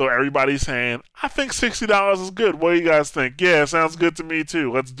 So everybody's saying, I think $60 is good. What do you guys think? Yeah, sounds good to me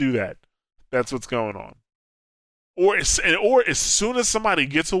too. Let's do that. That's what's going on. Or as soon as somebody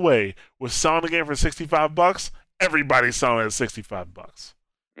gets away with selling the game for $65, everybody's selling it at $65.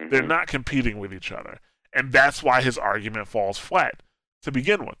 Mm-hmm. They're not competing with each other. And that's why his argument falls flat to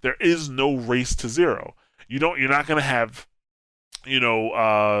begin with. There is no race to zero. You're not going to have,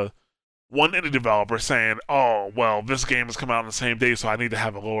 one indie developer saying, "Oh, well, this game has come out on the same day, so I need to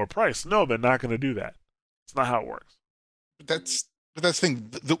have a lower price." No, they're not going to do that. It's not how it works. But that's the thing.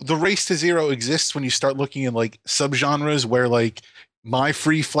 The race to zero exists when you start looking at like subgenres where like my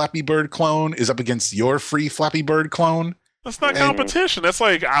free Flappy Bird clone is up against your free Flappy Bird clone. That's not competition. That's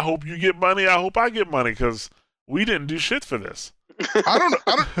like, I hope you get money, I hope I get money, because we didn't do shit for this. I don't.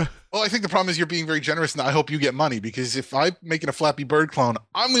 Well, I think the problem is you're being very generous, and I hope you get money, because if I'm making a Flappy Bird clone,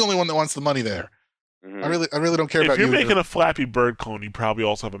 I'm the only one that wants the money there. Mm-hmm. I really don't care about you. If you're making a Flappy Bird clone, you probably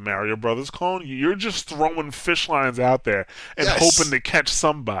also have a Mario Brothers clone. You're just throwing fish lines out there and hoping to catch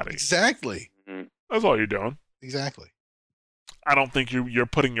somebody. Exactly. Mm-hmm. That's all you're doing. Exactly. I don't think you're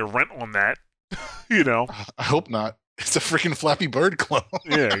putting your rent on that. I hope not. It's a freaking Flappy Bird clone.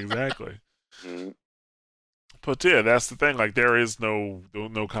 Yeah, exactly. Mm-hmm. But yeah, that's the thing. Like, there is no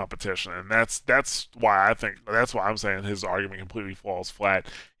competition, and that's why I'm saying his argument completely falls flat.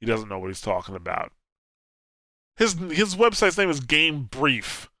 He doesn't know what he's talking about. His website's name is Game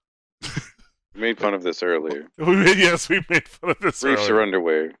Brief. We made fun of this earlier. We made fun of this Briefs earlier. are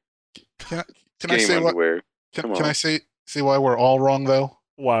underwear. Can I say underwear. Can I say why we're all wrong though?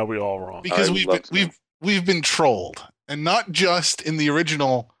 Why are we all wrong? Because we've been trolled, and not just in the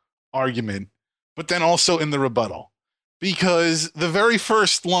original argument, but then also in the rebuttal. Because the very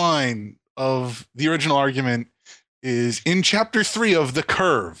first line of the original argument is in chapter 3 of The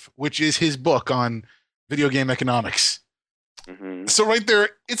Curve, which is his book on video game economics. Mm-hmm. So right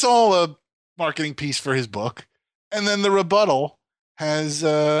there, it's all a marketing piece for his book. And then the rebuttal has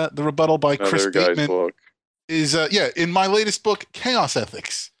the rebuttal by Chris Bateman is in my latest book, Chaos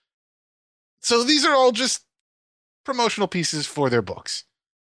Ethics. So these are all just promotional pieces for their books.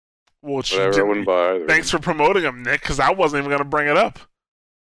 Well, Whatever, I wouldn't buy either. Thanks for promoting them, Nick, because I wasn't even going to bring it up.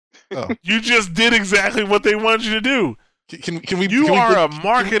 Oh. You just did exactly what they wanted you to do. You are a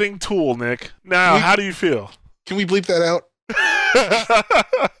marketing tool, Nick. Now, how do you feel? Can we bleep that out?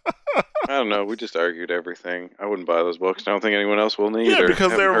 I don't know. We just argued everything. I wouldn't buy those books. I don't think anyone else will either. Yeah,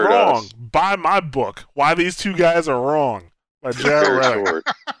 because they're wrong. Buy my book. Why These Two Guys Are Wrong. By Jared Reddick.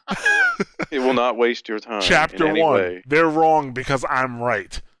 It will not waste your time. Chapter in any 1. way. They're wrong because I'm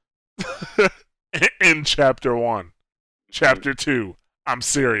right. In Chapter 1. Chapter 2. I'm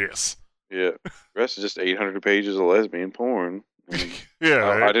serious. Yeah. The rest is just 800 pages of lesbian porn.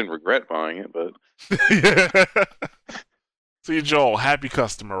 Yeah. I didn't regret buying it, but. Yeah. See, Joel, happy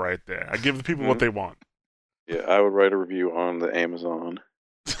customer right there. I give the people what they want. Yeah, I would write a review on the Amazon.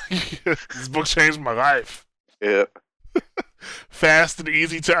 This book changed my life. Yeah. Fast and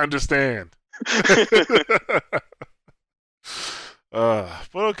easy to understand. But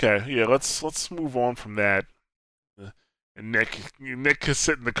okay, yeah. Let's move on from that. And Nick can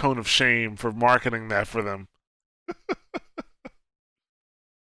sit in the cone of shame for marketing that for them.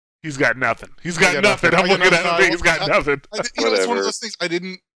 He's got nothing. He's got nothing. I'm looking at him. He's got nothing. It's one of those things I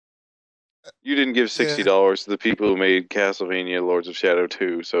didn't. You didn't give $60 to the people who made Castlevania Lords of Shadow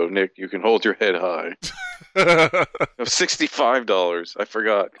 2, so Nick, you can hold your head high. No, $65. I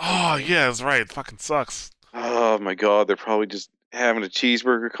forgot. Oh, yeah, that's right. It fucking sucks. Oh, my God. They're probably just having a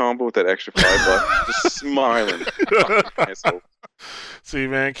cheeseburger combo with that extra $5. Just smiling. See,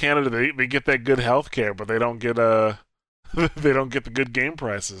 man, Canada, they get that good health care, but they don't get they don't get the good game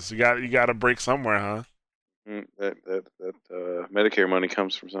prices. You got to break somewhere, huh? That Medicare money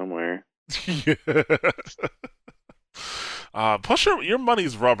comes from somewhere. Yeah. Plus, your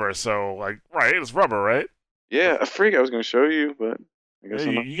money's rubber, so right, it's rubber, right? Yeah, a freak. I was going to show you, but I guess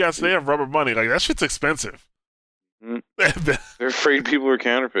you guys they have rubber money. Like that shit's expensive. They're afraid people are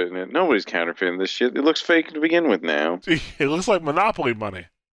counterfeiting it. Nobody's counterfeiting this shit. It looks fake to begin with now. It looks like Monopoly money.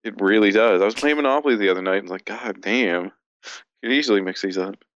 It really does. I was playing Monopoly the other night and was like, God damn, you could easily mix these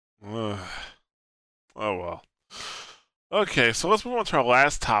up. Oh well. Okay, so let's move on to our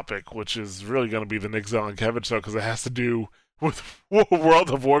last topic, which is really going to be the Nick Zell and Kevin show because it has to do with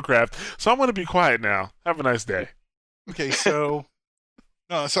World of Warcraft. So I'm going to be quiet now. Have a nice day. Okay, so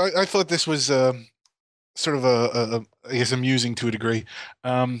I thought this was sort of I guess amusing to a degree.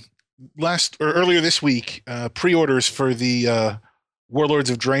 Earlier this week, pre-orders for the Warlords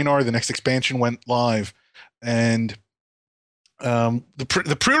of Draenor, the next expansion, went live, and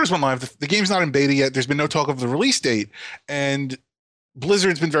the pre-orders went live. The game's not in beta yet. There's been no talk of the release date, and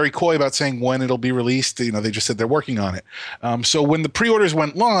Blizzard's been very coy about saying when it'll be released. They just said they're working on it. So when the pre-orders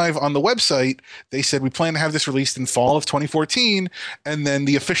went live on the website, they said we plan to have this released in fall of 2014, and then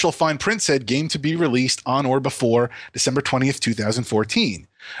the official fine print said game to be released on or before December 20th, 2014.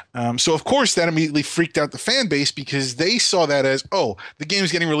 So of course that immediately freaked out the fan base because they saw that as, oh, the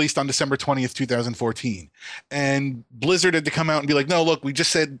game's getting released on December 20th, 2014. And Blizzard had to come out and be like, no, look, we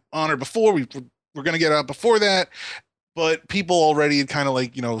just said on or before. We're going to get out before that. But people already had kind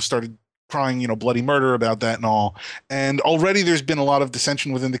of started crying, bloody murder about that and all. And already there's been a lot of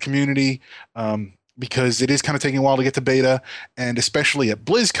dissension within the community because it is kind of taking a while to get to beta. And especially at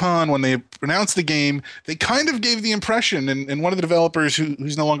BlizzCon, when they announced the game, they kind of gave the impression, and one of the developers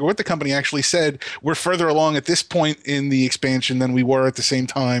who's no longer with the company actually said, we're further along at this point in the expansion than we were at the same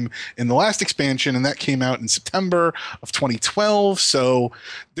time in the last expansion. And that came out in September of 2012. So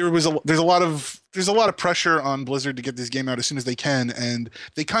there's a lot of pressure on Blizzard to get this game out as soon as they can, and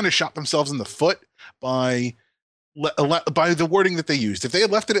they kind of shot themselves in the foot by the wording that they used. If they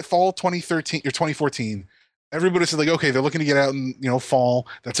had left it at fall 2013 or 2014, everybody said okay, they're looking to get out in fall.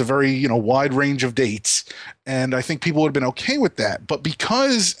 That's a very wide range of dates, and I think people would have been okay with that. But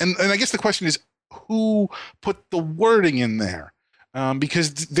because and I guess the question is who put the wording in there?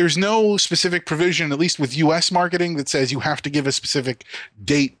 Because there's no specific provision, at least with U.S. marketing, that says you have to give a specific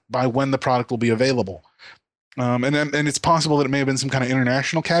date by when the product will be available. And it's possible that it may have been some kind of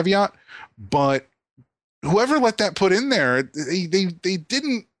international caveat, but whoever let that put in there, they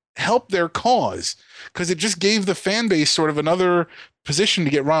didn't help their cause because it just gave the fan base sort of another position to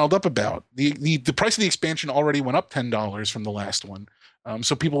get riled up about. The price of the expansion already went up $10 from the last one,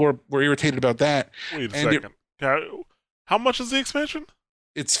 so people were irritated about that. Wait a second. How much is the expansion?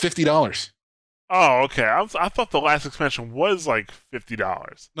 It's $50. Oh, okay. I thought the last expansion was like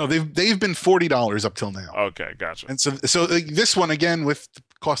 $50. No, they've been $40 up till now. Okay, gotcha. And so this one again, with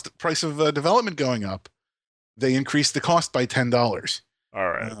the price of development going up, they increased the cost by $10. All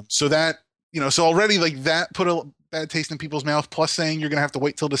right. So that so already that put a bad taste in people's mouth. Plus, saying you're going to have to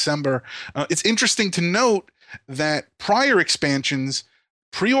wait till December. It's interesting to note that prior expansions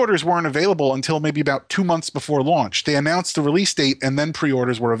pre-orders weren't available until maybe about 2 months before launch. They announced the release date and then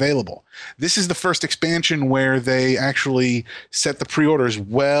pre-orders were available. This is the first expansion where they actually set the pre-orders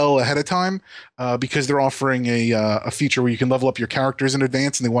well ahead of time because they're offering a feature where you can level up your characters in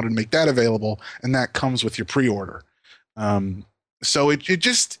advance, and they wanted to make that available, and that comes with your pre-order. So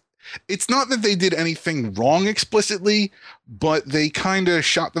it's not that they did anything wrong explicitly, but they kind of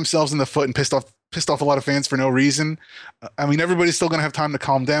shot themselves in the foot and pissed off a lot of fans for no reason. I mean, everybody's still going to have time to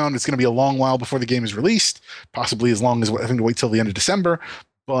calm down. It's going to be a long while before the game is released, possibly as long as having to wait till the end of December.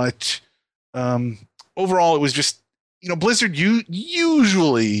 But overall, it was just, Blizzard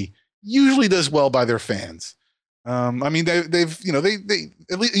usually does well by their fans. I mean, they at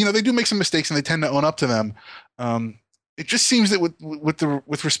least, they do make some mistakes and they tend to own up to them. It just seems that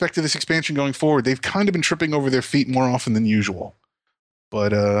with respect to this expansion going forward, they've kind of been tripping over their feet more often than usual.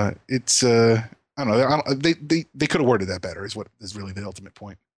 But it's I don't know. They could have worded that better. Is what is really the ultimate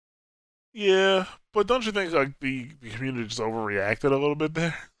point. Yeah, but don't you think like the community just overreacted a little bit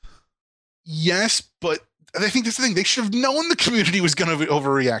there? Yes, but I think that's the thing. They should have known the community was going to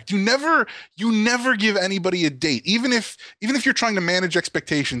overreact. You never give anybody a date, even if you're trying to manage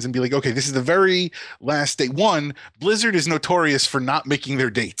expectations and be like, okay, this is the very last date. One, Blizzard is notorious for not making their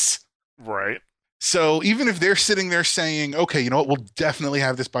dates. Right. So even if they're sitting there saying, okay, you know what, we'll definitely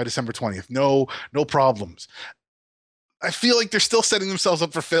have this by December 20th. No problems. I feel like they're still setting themselves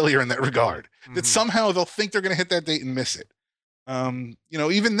up for failure in that regard. Mm-hmm. That somehow they'll think they're going to hit that date and miss it.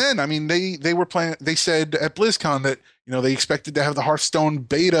 Even then, I mean, they were planning. They said at BlizzCon that they expected to have the Hearthstone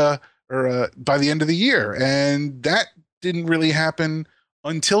beta by the end of the year, and that didn't really happen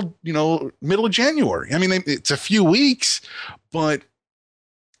until middle of January. I mean, it's a few weeks, but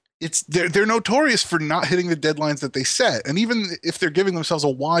they're notorious for not hitting the deadlines that they set, and even if they're giving themselves a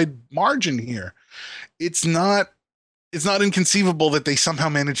wide margin here, it's not inconceivable that they somehow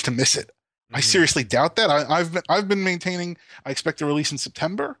managed to miss it. I seriously doubt that. I've been maintaining I expect to release in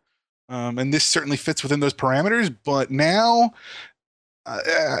September, and this certainly fits within those parameters. But now,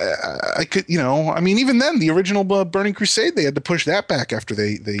 I could, I mean, even then, the original Burning Crusade, they had to push that back after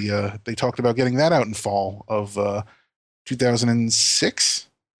they talked about getting that out in fall of 2006.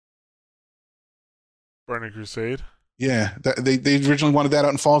 Burning Crusade. Yeah, they originally wanted that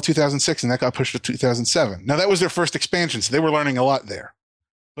out in fall of 2006, and that got pushed to 2007. Now that was their first expansion, so they were learning a lot there.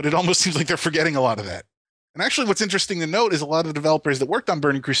 But it almost seems like they're forgetting a lot of that. And actually, what's interesting to note is a lot of the developers that worked on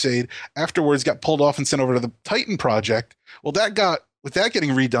Burning Crusade afterwards got pulled off and sent over to the Titan project. Well, with that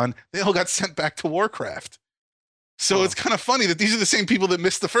getting redone, they all got sent back to Warcraft. So It's kind of funny that these are the same people that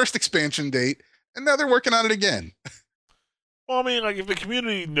missed the first expansion date, and now they're working on it again. Well, I mean, like, if the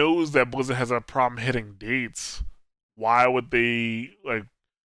community knows that Blizzard has a problem hitting dates, why would they, like...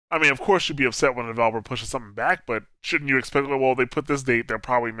 I mean, of course you'd be upset when a developer pushes something back, but shouldn't you expect, well, they put this date, they'll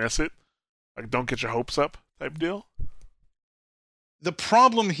probably miss it? Like, don't get your hopes up type deal? The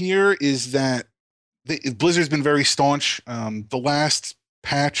problem here is that Blizzard's been very staunch. The last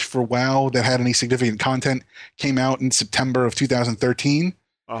patch for WoW that had any significant content came out in September of 2013.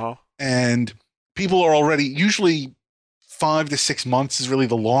 Uh-huh. And people are already, usually 5 to 6 months is really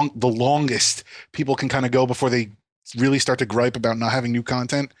the longest people can kind of go before they really start to gripe about not having new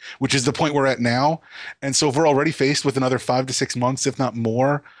content, which is the point we're at now. And so if we're already faced with another 5 to 6 months, if not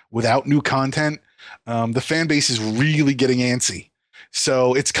more, without new content, the fan base is really getting antsy.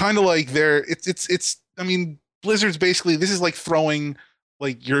 So it's kind of like I mean, Blizzard's basically, this is like throwing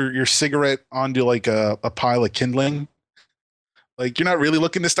like your cigarette onto like a pile of kindling. Like, you're not really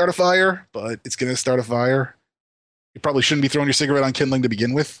looking to start a fire, but it's going to start a fire. You probably shouldn't be throwing your cigarette on kindling to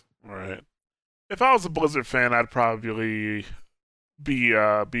begin with. Right. If I was a Blizzard fan, I'd probably be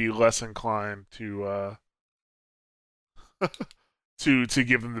less inclined to to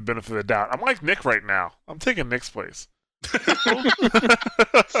give them the benefit of the doubt. I'm like Nick right now. I'm taking Nick's place. But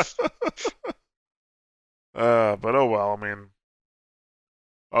oh well. I mean,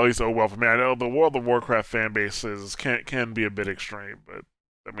 at least oh well for me. I know the World of Warcraft fan bases can be a bit extreme, but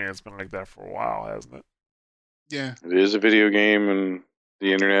I mean it's been like that for a while, hasn't it? Yeah, it is a video game, and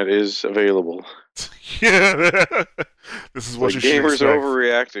the internet is available. Yeah, this is what like you gamers should expect.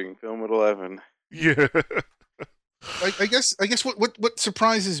 overreacting. Film at 11. Yeah. I guess what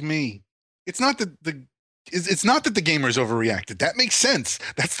surprises me, it's not that the gamers overreacted. That makes sense.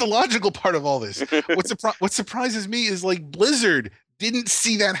 That's the logical part of all this. What surprises me is like Blizzard didn't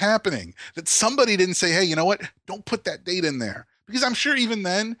see that happening. That somebody didn't say, hey, you know what? Don't put that date in there. Because I'm sure even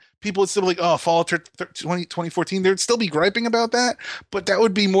then, people would still be like, oh, Fall 2014, there'd still be griping about that. But that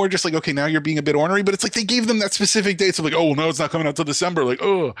would be more just like, okay, now you're being a bit ornery. But it's like they gave them that specific date. So like, oh, no, it's not coming out till December. Like,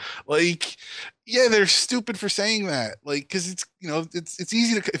 oh, like, Yeah, they're stupid for saying that. Like, because it's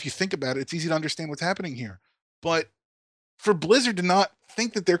easy to, if you think about it, it's easy to understand what's happening here. But for Blizzard to not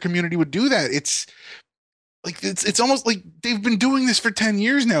think that their community would do that, it's like it's almost like they've been doing this for 10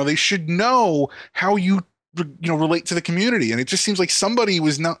 years now. They should know how you relate to the community, and it just seems like somebody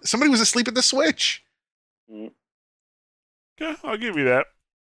was asleep at the switch. Yeah, I'll give you that.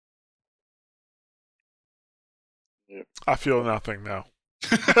 Yep. I feel nothing now.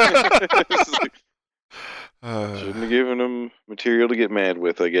 Shouldn't have given them material to get mad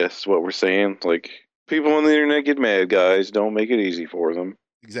with, I guess is what we're saying. Like, people on the internet get mad, guys. Don't make it easy for them.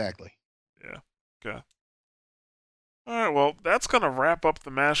 Exactly. Yeah. Okay. All right, well, that's going to wrap up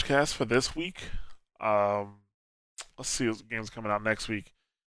the Mashcast for this week. Let's see what game's coming out next week.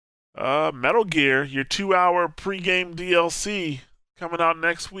 Metal Gear, your 2-hour pregame DLC coming out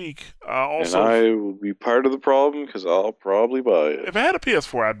next week. Also, and I will be part of the problem because I'll probably buy it. If I had a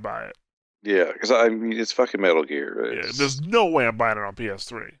PS4, I'd buy it. Yeah, because I mean, it's fucking Metal Gear. Yeah, there's no way I'm buying it on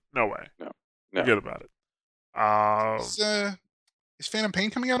PS3. No way. No. Forget about it. Is Phantom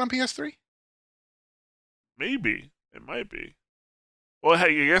Pain coming out on PS3? Maybe. It might be. Well,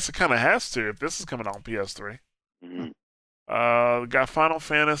 hey, I guess it kind of has to if this is coming out on PS3. Mm-hmm. Got Final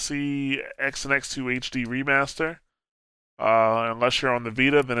Fantasy X and X2 HD Remaster. Unless you're on the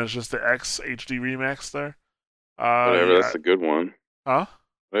Vita, then it's just the X HD Remaster. Whatever, that's the good one. Huh?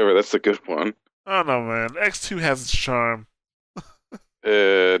 Whatever, that's the good one. I don't know, man. X2 has its charm.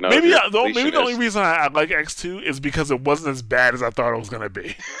 No, maybe the only reason I like X2 is because it wasn't as bad as I thought it was going to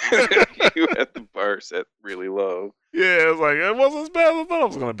be. You had the bar set really low. Yeah, it was like, it wasn't as bad as I thought it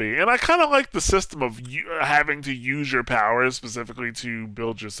was going to be. And I kind of like the system of having to use your powers specifically to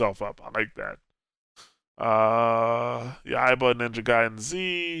build yourself up. I like that. Aiba Ninja Gaiden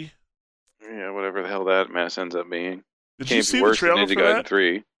Z. Yeah, whatever the hell that mess ends up being. Did you see the trailer for that?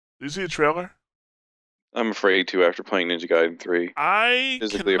 3. Did you see the trailer? I'm afraid to after playing Ninja Gaiden 3.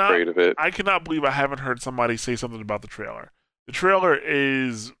 Physically afraid of it. I cannot believe I haven't heard somebody say something about the trailer. The trailer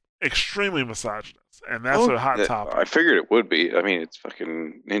is extremely misogynist, and that's a hot topic. I figured it would be. I mean, it's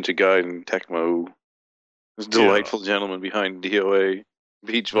fucking Ninja Gaiden, Tecmo. This delightful gentleman behind DOA,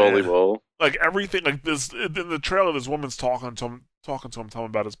 beach volleyball. Like everything, like this in the trailer, this woman's talking to him, telling him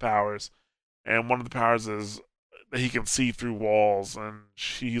about his powers, and one of the powers is that he can see through walls, and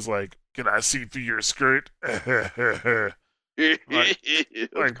she's like, "Can I see through your skirt?" like that,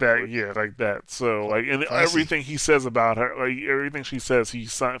 yeah, like that. So, like, and everything he says about her, like everything she says, he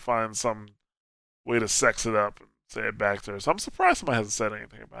finds some way to sex it up and say it back to her. So I'm surprised somebody hasn't said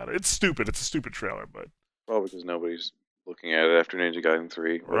anything about it. It's stupid. It's a stupid trailer, but probably because nobody's looking at it after Ninja Gaiden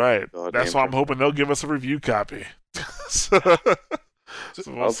 3. Right. That's why I'm hoping they'll give us a review copy. I'll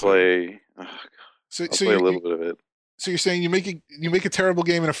play. I'll play a little bit of it. So you're saying you make a terrible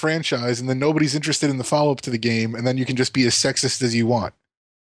game in a franchise, and then nobody's interested in the follow up to the game, and then you can just be as sexist as you want.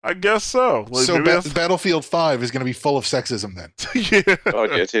 I guess so. Like, so Battlefield 5 is going to be full of sexism then. Yeah. Oh,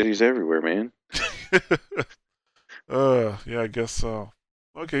 yeah, titties everywhere, man. Yeah, I guess so.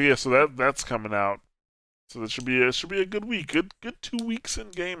 Okay, yeah, so that's coming out. So that should be a good week. Good 2 weeks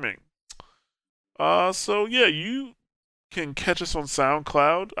in gaming. So yeah, you can catch us on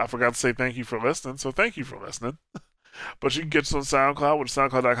SoundCloud. I forgot to say thank you for listening, so thank you for listening. But you can catch us on SoundCloud, which is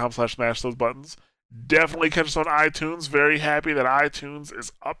soundcloud.com/smashthosebuttons. Definitely catch us on iTunes. Very happy that iTunes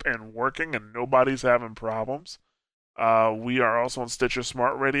is up and working and nobody's having problems. We are also on Stitcher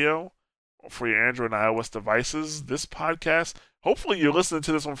Smart Radio for your Android and iOS devices. This podcast, hopefully you're listening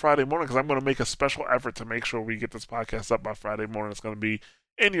to this on Friday morning, because I'm going to make a special effort to make sure we get this podcast up by Friday morning. It's going to be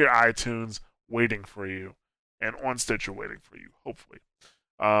in your iTunes waiting for you, and on Stitcher waiting for you, hopefully.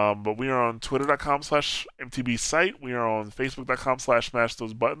 But we are on twitter.com/mtbsite. We are on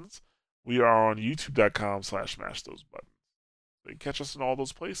facebook.com/smashthosebuttons. We are on youtube.com/smashthosebuttons. So you can catch us in all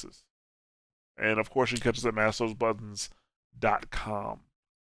those places. And of course, you can catch us at mashthosebuttons.com.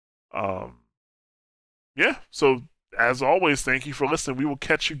 Yeah, so as always, thank you for listening. We will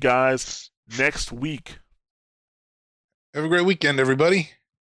catch you guys next week. Have a great weekend, everybody.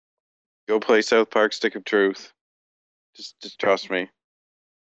 Go play South Park Stick of Truth. Just trust me.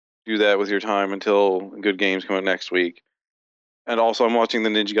 Do that with your time until good games come out next week. And also, I'm watching the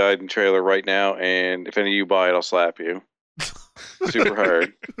Ninja Gaiden trailer right now, and if any of you buy it, I'll slap you. Super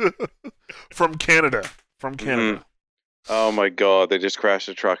hard. From Canada. Mm-hmm. Oh my god, they just crashed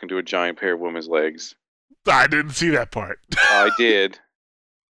a truck into a giant pair of women's legs. I didn't see that part. I did.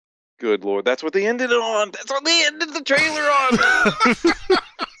 Good lord. That's what they ended on. That's what they ended the trailer on.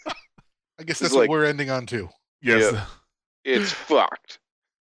 I guess that's what we're ending on too. Yes. Yeah. It's fucked.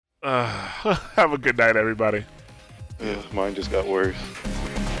 Have a good night, everybody. Mine just got worse.